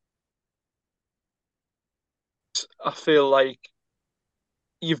 2nd? I feel like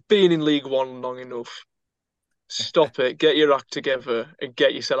you've been in League One long enough. Stop it, get your act together, and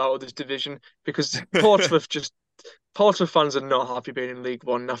get yourself out of this division, because Portsmouth fans are not happy being in League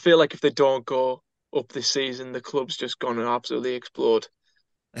One. I feel like if they don't go up this season, the club's just going to absolutely explode.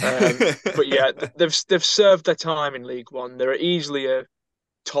 But yeah, they've served their time in League One. They're easily a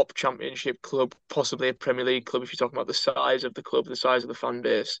top Championship club, possibly a Premier League club if you're talking about the size of the club, the size of the fan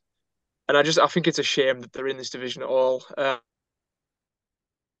base. And I think it's a shame that they're in this division at all. They've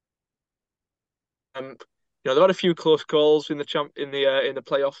had a few close calls in the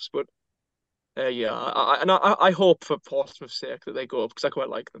playoffs, but I hope for Portsmouth's sake that they go up, because I quite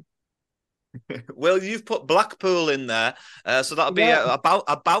like them. Well, you've put Blackpool in there, so that'll be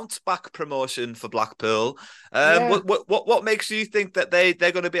a bounce back promotion for Blackpool. What makes you think that they're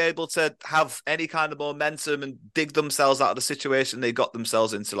going to be able to have any kind of momentum and dig themselves out of the situation they got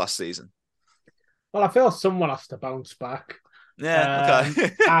themselves into last season? Well, I feel someone has to bounce back. Yeah, okay.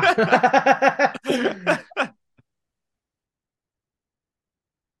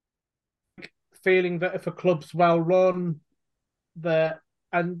 Feeling that if a club's well run,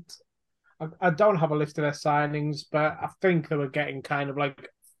 and I don't have a list of their signings, but I think they were getting kind of like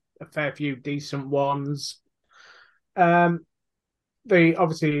a fair few decent ones. They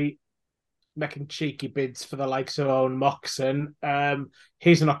obviously making cheeky bids for the likes of Owen Moxon.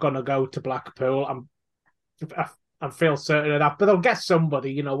 He's not going to go to Blackpool. I feel certain of that, but they'll get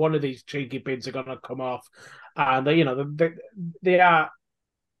somebody. One of these cheeky bids are going to come off, and they are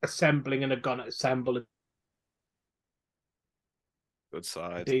assembling and are going to assemble. Good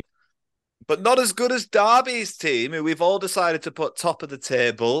side. But not as good as Derby's team, who we've all decided to put top of the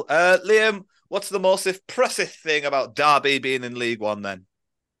table. Liam, what's the most impressive thing about Derby being in League One then?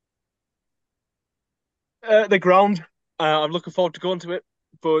 The ground. I'm looking forward to going to it,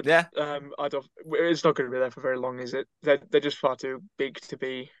 but yeah, I don't. It's not going to be there for very long, is it? They're just far too big to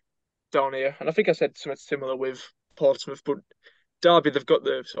be down here. And I think I said something similar with Portsmouth, but Derby, they've got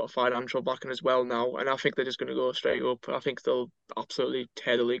the sort of financial backing as well now, and I think they're just going to go straight up. I think they'll absolutely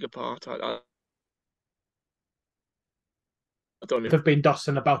tear the league apart. I don't know. They've been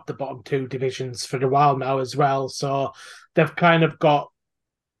dossing about the bottom two divisions for a while now as well, so they've kind of got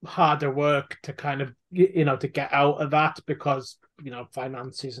harder work to kind of to get out of that because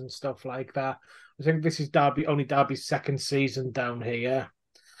finances and stuff like that. I think this is only Derby's second season down here,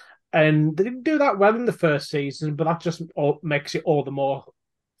 and they didn't do that well in the first season, but that just makes it all the more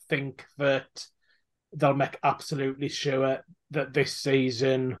think that they'll make absolutely sure that this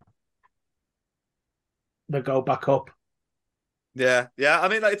season they go back up. Yeah. I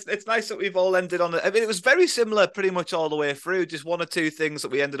mean, it's nice that we've all ended on it. I mean, it was very similar pretty much all the way through. Just one or two things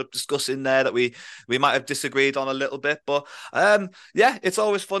that we ended up discussing there that we might have disagreed on a little bit. But yeah, it's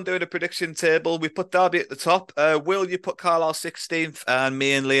always fun doing a prediction table. We put Derby at the top. Will, you put Carlisle 16th, and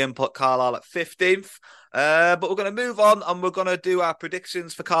me and Liam put Carlisle at 15th. But we're going to move on and we're going to do our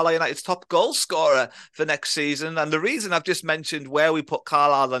predictions for Carlisle United's top goal scorer for next season. And the reason I've just mentioned where we put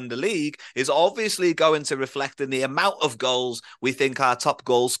Carlisle in the league is obviously going to reflect in the amount of goals we think our top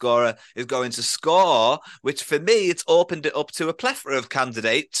goal scorer is going to score, which for me, it's opened it up to a plethora of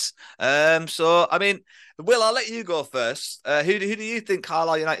candidates. So, I mean, Will, I'll let you go first. Who do you think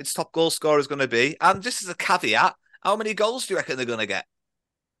Carlisle United's top goal scorer is going to be? And just as a caveat, how many goals do you reckon they're going to get?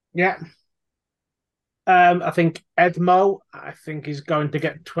 Yeah. I think Edmo, is going to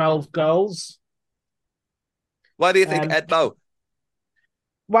get 12 goals. Why do you think Edmo?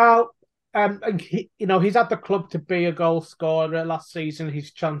 Well, he's at the club to be a goal scorer. Last season,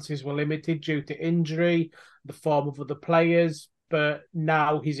 his chances were limited due to injury, the form of other players, but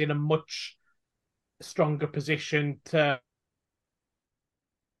now he's in a much stronger position to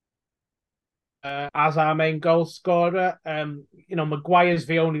as our main goal scorer. Maguire's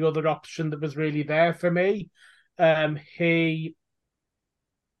the only other option that was really there for me. He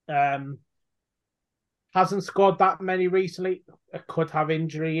hasn't scored that many recently. Could have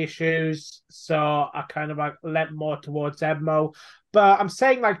injury issues, so I kind of leant more towards Edmo. But I'm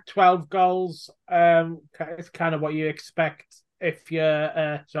saying 12 goals. It's kind of what you expect if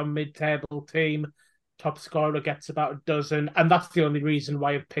you're some mid-table team. Top scorer gets about a dozen, and that's the only reason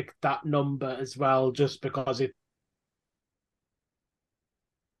why I picked that number as well, just because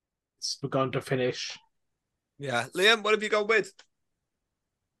we're going to finish. Yeah, Liam, what have you gone with?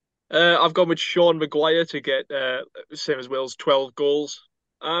 I've gone with Sean Maguire to get same as Will's 12 goals.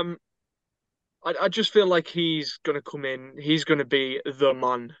 I just feel like he's going to come in. He's going to be the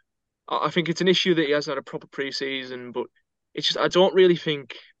man. I think it's an issue that he hasn't had a proper pre-season, but it's just I don't really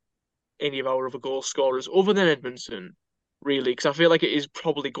think any of our other goal scorers, other than Edmondson, really, because I feel like it is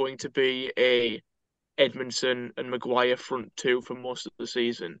probably going to be a Edmondson and Maguire front two for most of the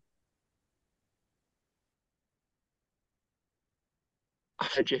season. I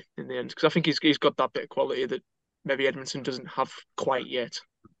had you in the end because I think he's got that bit of quality that maybe Edmondson doesn't have quite yet.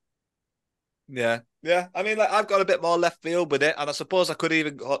 Yeah. I mean, I've got a bit more left field with it, and I suppose I could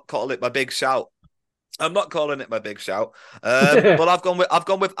even call it my big shout. I'm not calling it my big shout, but I've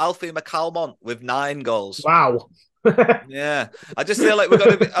gone with Alfie McCalmont with 9 goals. Wow. Yeah, I just feel like we're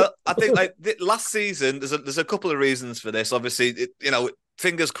going to be. I think last season, there's a couple of reasons for this. Obviously,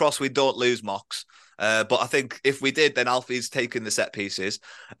 fingers crossed we don't lose Mox. But I think if we did, then Alfie's taking the set pieces.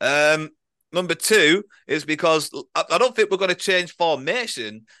 Number 2 is because I don't think we're going to change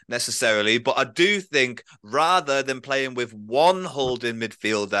formation necessarily, but I do think rather than playing with one holding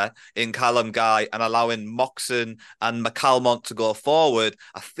midfielder in Callum Guy and allowing Moxon and McCalmont to go forward,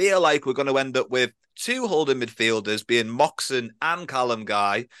 I feel like we're going to end up with 2 holding midfielders being Moxon and Callum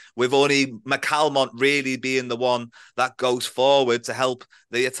Guy, with only McCalmont really being the one that goes forward to help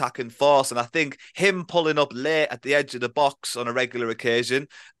the attacking force. And I think him pulling up late at the edge of the box on a regular occasion,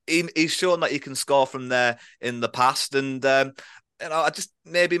 he's shown that he can score from there in the past. And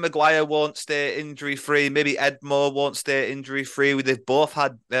maybe Maguire won't stay injury free. Maybe Edmore won't stay injury free. They've both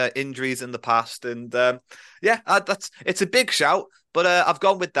had injuries in the past, and it's a big shout. But I've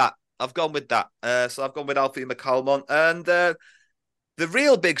gone with that. So I've gone with Alfie McCalmont, and the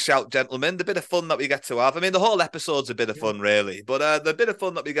real big shout, gentlemen. The bit of fun that we get to have. I mean, the whole episode's a bit of fun, really. But the bit of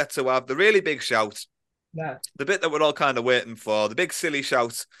fun that we get to have, the really big shout. Yeah. The bit that we're all kind of waiting for, the big silly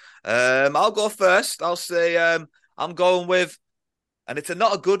shout. I'll go first. I'll say I'm going with. And it's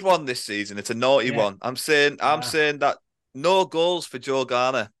not a good one this season. It's a naughty one. I'm saying that no goals for Joe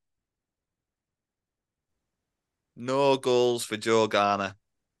Garner. No goals for Joe Garner.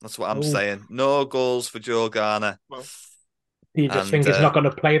 That's what I'm saying. No goals for Joe Garner. Well, do you just think he's not going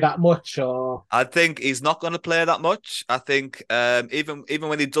to play that much, or? I think he's not going to play that much. I think even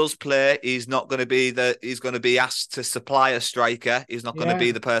when he does play, he's not going to be he's going to be asked to supply a striker. He's not going to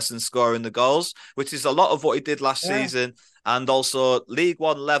be the person scoring the goals, which is a lot of what he did last season. And also League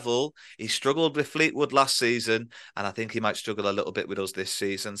One level, he struggled with Fleetwood last season, and I think he might struggle a little bit with us this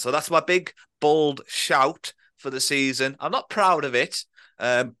season. So that's my big, bold shout for the season. I'm not proud of it,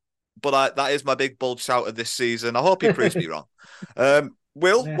 but that is my big, bold shout of this season. I hope he proves me wrong.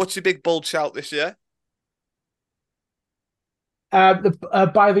 Will, what's your big, bold shout this year? By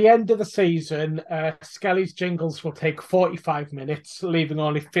the end of the season, Skelly's jingles will take 45 minutes, leaving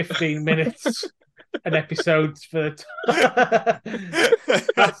only 15 minutes an episode for.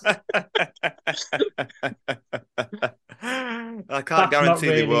 I can't guarantee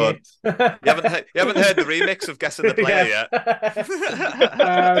they won't. You haven't heard the remix of Guessing the Player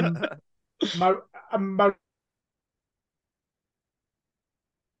yet. My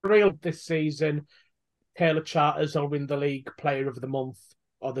real this season, Taylor Charters will win the League Player of the Month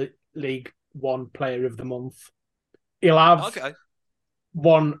or the League One Player of the Month. He'll have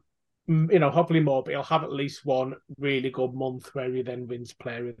one, hopefully more, but he'll have at least one really good month where he then wins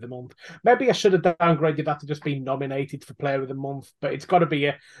Player of the Month. Maybe I should have downgraded that to just be nominated for Player of the Month, but it's got to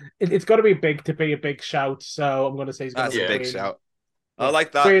be big to be a big shout. So I'm going to say he's going to be a big shout. I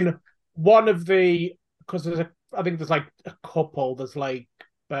like that. Win one of the, because I think there's like a couple. There's like,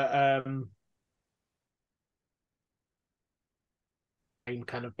 but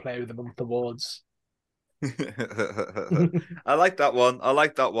kind of Player of the Month awards. I like that one.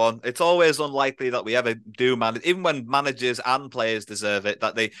 It's always unlikely that we ever do manage, even when managers and players deserve it,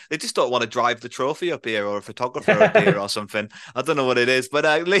 that they just don't want to drive the trophy up here or a photographer up here or something. I don't know what it is, but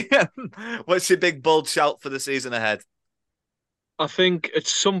Liam, what's your big bold shout for the season ahead? I think at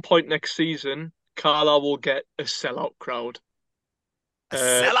some point next season, Carlisle will get a sellout crowd.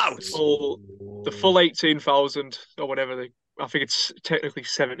 Sellout? The full 18,000 or whatever. I think it's technically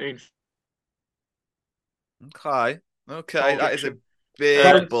 17. Okay, that is a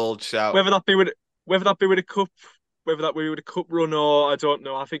big bold shout. Whether that be with a cup, whether that be with a cup run, or I don't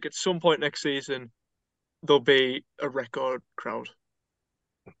know. I think at some point next season there'll be a record crowd.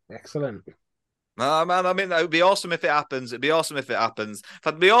 Excellent. No, man, I mean, it would be awesome if it happens. It'd be awesome if it happens.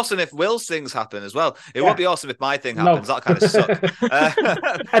 It'd be awesome if Will's things happen as well. It won't be awesome if my thing happens. That kind of suck.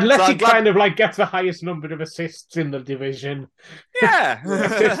 Unless he kind of like gets the highest number of assists in the division. Yeah.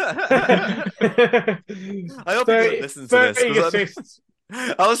 I hope he doesn't listen to this. Assists.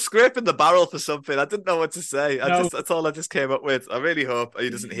 I was scraping the barrel for something. I didn't know what to say. That's all I just came up with. I really hope he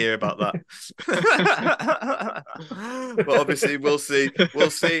doesn't hear about that. But obviously, we'll see.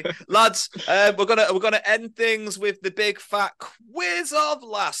 Lads, we're gonna end things with the big fat quiz of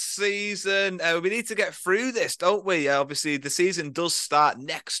last season. We need to get through this, don't we? Obviously, the season does start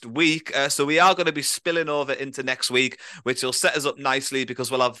next week, so we are going to be spilling over into next week, which will set us up nicely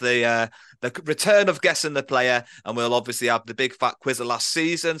because we'll have the return of Guessing the Player, and we'll obviously have the big fat quiz of last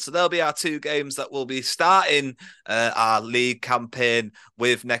season. So there'll be our two games that will be starting our league campaign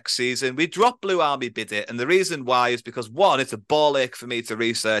with next season. We dropped Blue Army Bid It, and the reason why is because one, it's a ball ache for me to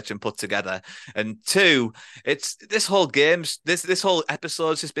research and put together, and two, it's this whole whole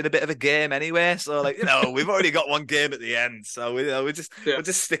episode's just been a bit of a game anyway. So we've already got one game at the end, so we'll just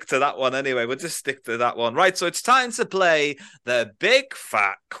stick to that one anyway. We'll just stick to that one, right? So it's time to play the big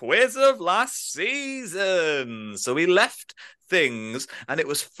fat quiz of last season. So we left things, and it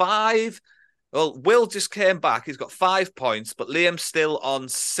was 5. Well, Will just came back. He's got 5 points, but Liam's still on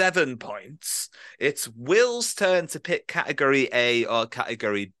 7 points. It's Will's turn to pick category A or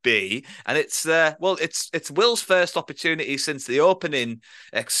category B, and it's Will's first opportunity since the opening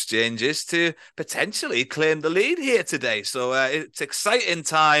exchanges to potentially claim the lead here today. So it's exciting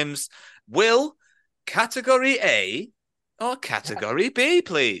times. Will, category A or category B,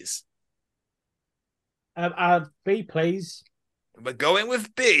 please? B, please. We're going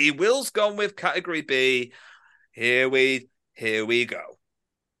with B. Will's gone with category B. Here we Here we go.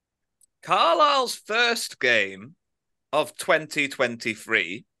 Carlisle's first game of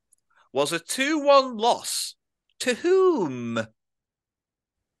 2023 was a 2-1 loss. To whom?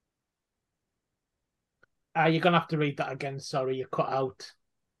 You're going to have to read that again. Sorry, you cut out.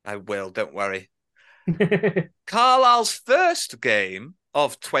 I will, don't worry. Carlisle's first game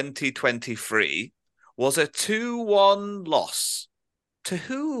of 2023 was a 2-1 loss. To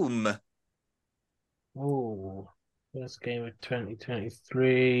whom? Oh, first game of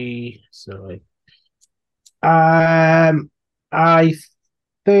 2023. Sorry. I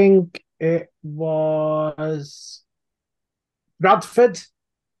think it was Bradford.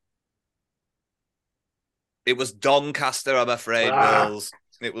 It was Doncaster, I'm afraid, Wills.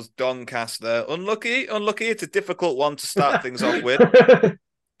 It was Doncaster. Unlucky. It's a difficult one to start things off with.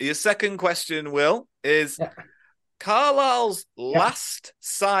 Your second question, Will, is Carlisle's last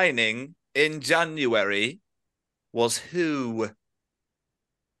signing in January was who?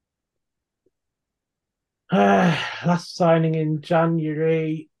 Last signing in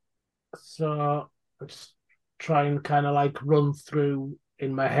January. So I'm just trying to kind of like run through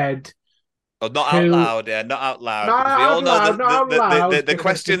in my head. Oh, not out loud, yeah, not out loud. Because we all know the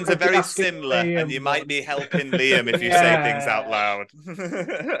questions are very similar, and you might be helping Liam if you say things out loud.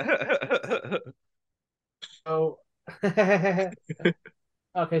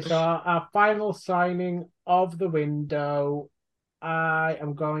 Okay, so our final signing of the window, I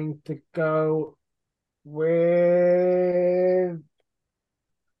am going to go with.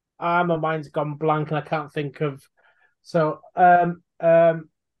 My mind's gone blank and I can't think of. So,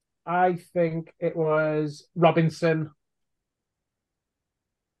 I think it was Robinson.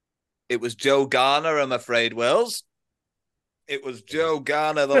 It was Joe Garner, I'm afraid, Wills. It was Joe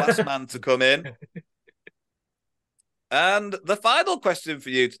Garner, the last man to come in. And the final question for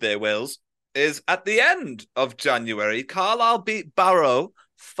you today, Wills, is at the end of January, Carlisle beat Barrow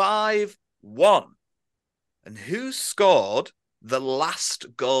 5-1. And who scored the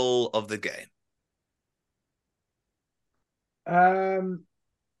last goal of the game?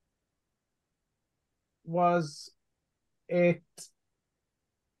 Was it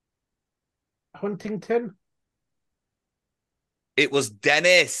Huntington? It was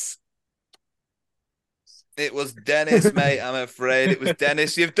Dennis. It was Dennis, mate. I'm afraid it was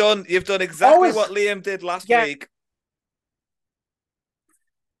Dennis. You've done exactly what Liam did last week.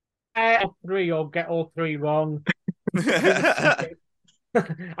 Three or get all three wrong.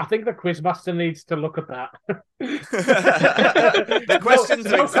 I think the quizmaster needs to look at that. The questions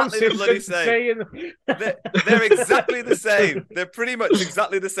are exactly the bloody same. They're exactly the same. They're pretty much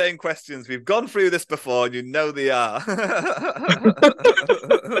exactly the same questions. We've gone through this before, and you know they are.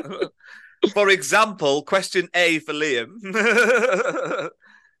 For example, question A for Liam.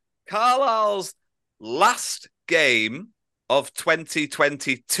 Carlisle's last game of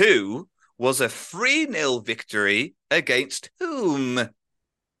 2022 was a 3-0 victory against whom?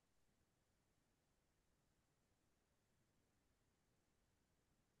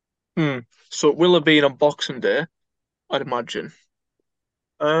 So it will have been on Boxing Day, I'd imagine.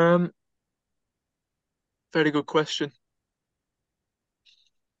 Very good question.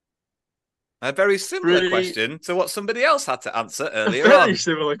 A very similar question to what somebody else had to answer earlier very on. Very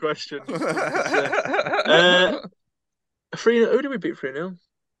similar question. 3-0. Who did we beat 3-0?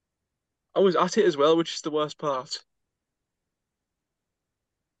 I was at it as well, which is the worst part.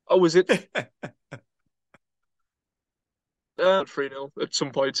 Oh, was it? 3-0 at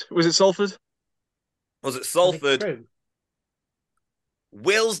some point. Was it Salford? Was it Salford?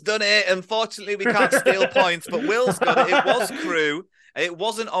 Will's done it. Unfortunately, we can't steal points, but Will's got it. It was Crewe. It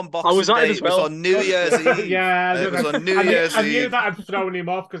wasn't on Boxing Day. It was on New Year's Eve. Yeah, it was on New Year's Eve. I knew that had thrown him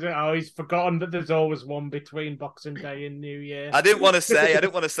off because he's forgotten that there's always one between Boxing Day and New Year. I didn't want to say. I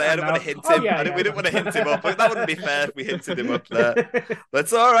didn't want to hint him. We didn't want to hint him up. That wouldn't be fair if we hinted him up there. But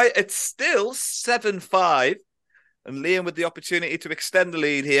it's all right. It's still 7-5. And Liam with the opportunity to extend the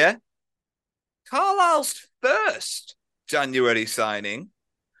lead here. Carlisle's first January signing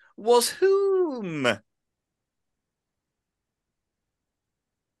was whom?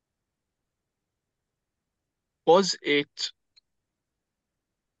 Was it?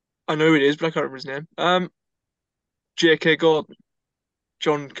 I know it is, but I can't remember his name. J.K. Gordon.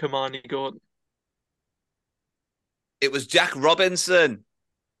 John Kamani Gordon. It was Jack Robinson.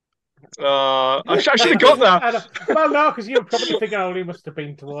 I should have got that. Well, no, because you're probably thinking, he must have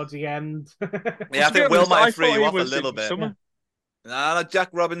been towards the end. Yeah, I think Will might throw you off a little bit. No, Jack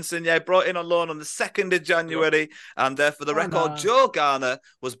Robinson, brought in on loan on the 2nd of January. And for the record, Joe Garner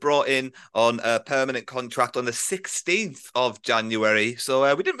was brought in on a permanent contract on the 16th of January.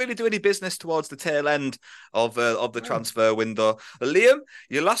 So we didn't really do any business towards the tail end of the transfer window. Liam,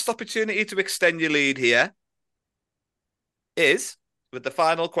 your last opportunity to extend your lead here is with the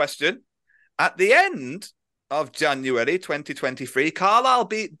final question. At the end of January 2023, Carlisle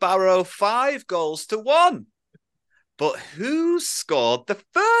beat Barrow 5-1. But who scored the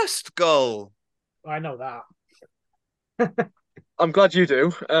first goal? I know that. I'm glad you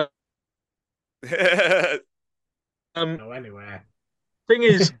do. No, anyway. Thing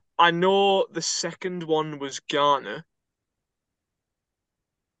is, I know the second one was Garner.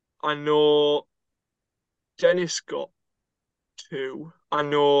 I know Dennis got 2. I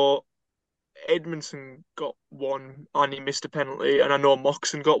know Edmondson got 1 and he missed a penalty. And I know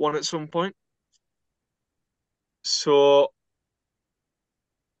Moxon got 1 at some point. So,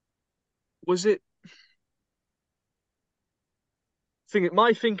 was it?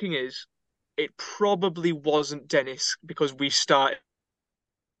 My thinking is, it probably wasn't Dennis because we started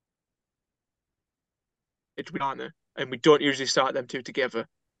Garner and we don't usually start them two together.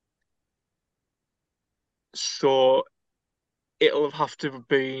 So, it'll have to have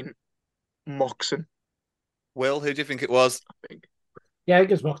been Moxon. Will, who do you think it was? I think. Yeah, I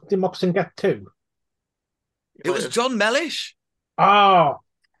guess did Moxon get 2? It was John Mellish. Oh,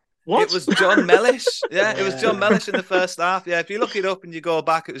 what? It was John Mellish. Yeah, it was John Mellish in the first half. Yeah, if you look it up and you go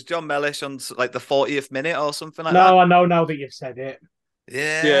back, it was John Mellish on like the 40th minute or something like that. No, I know now that you've said it.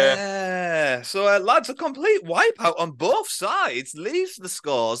 Yeah. So, lads, a complete wipeout on both sides leaves the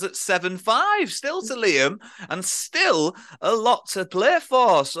scores at 7-5, still to Liam, and still a lot to play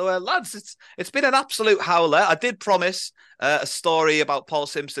for. So, lads, it's been an absolute howler. I did promise a story about Paul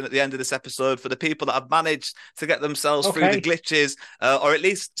Simpson at the end of this episode for the people that have managed to get themselves through the glitches, or at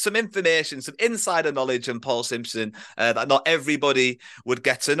least some information, some insider knowledge on Paul Simpson that not everybody would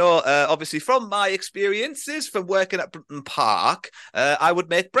get to know. Obviously, from my experiences from working at Brunton Park, I would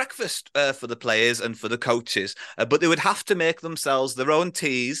make breakfast for the players and for the coaches, but they would have to make themselves their own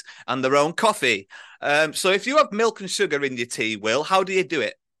teas and their own coffee. So if you have milk and sugar in your tea, Will, how do you do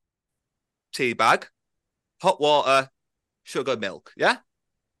it? Tea bag, hot water, sugar, milk, yeah?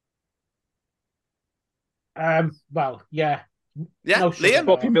 Well, yeah. Yeah, no sugar, Liam?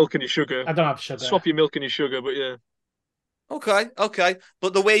 Swap your milk and your sugar. I don't have sugar. Swap your milk and your sugar, but yeah. Okay.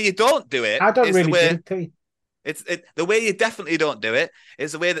 But the way you don't do it... I don't really drink tea. The way you definitely don't do it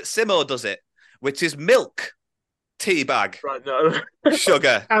is the way that Simo does it, which is milk, tea bag, right, no.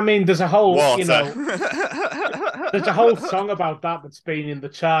 sugar. I mean, there's a whole, water. There's a whole song about that that's been in the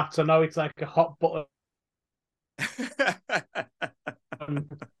charts. I know it's like a hot button. Why would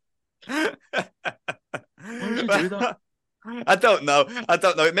you do that? I don't know.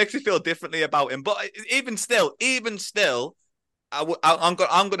 It makes me feel differently about him. But even still, I'm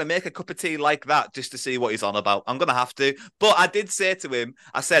going to make a cup of tea like that just to see what he's on about. I'm going to have to. But I did say to him,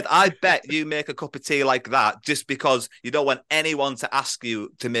 I said, I bet you make a cup of tea like that just because you don't want anyone to ask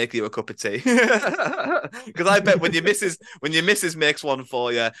you to make you a cup of tea. Because I bet when your missus makes one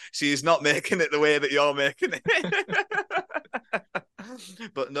for you, she's not making it the way that you're making it.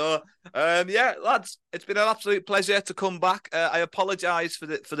 But no, lads, it's been an absolute pleasure to come back. I apologise for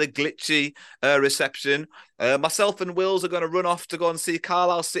the glitchy reception. Myself and Wills are going to run off to go and see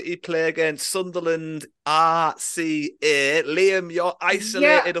Carlisle City play against Sunderland RCA. Liam, you're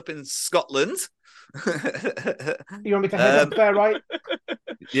isolated up in Scotland. You want me to head up there, right?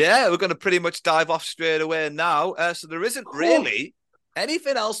 Yeah, we're going to pretty much dive off straight away now. So there isn't really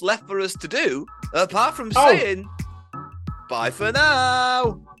anything else left for us to do apart from saying... Bye for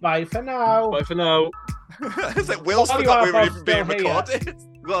now. Bye for now. It's like Will's forgot we were even being recorded.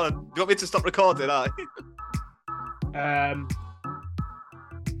 Go on. Do you want me to stop recording?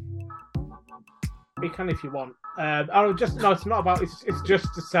 You can if you want. It's not about. It's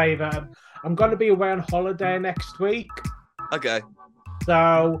just to say that I'm going to be away on holiday next week. Okay.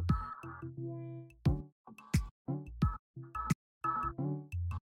 So.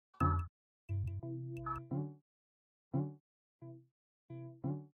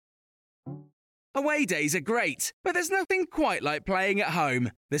 Away days are great, but there's nothing quite like playing at home.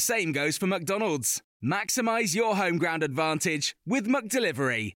 The same goes for McDonald's. Maximise your home ground advantage with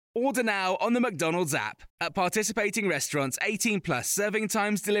McDelivery. Order now on the McDonald's app. At participating restaurants, 18 plus, serving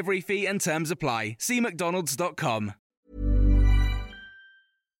times, delivery fee and terms apply. See mcdonalds.com.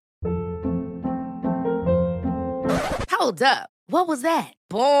 Hold up. What was that?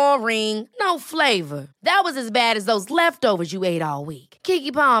 Boring. No flavor. That was as bad as those leftovers you ate all week.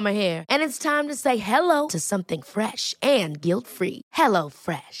 Keke Palmer here, and it's time to say hello to something fresh and guilt-free. Hello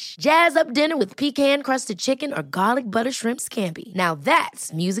Fresh. Jazz up dinner with pecan-crusted chicken or garlic butter shrimp scampi. Now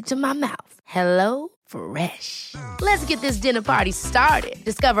that's music to my mouth. Hello Fresh. Let's get this dinner party started.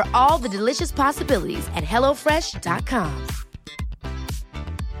 Discover all the delicious possibilities at hellofresh.com.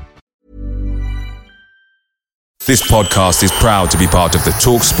 This podcast is proud to be part of the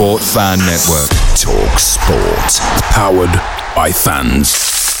TalkSport Fan Network. TalkSport. Powered by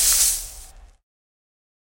fans.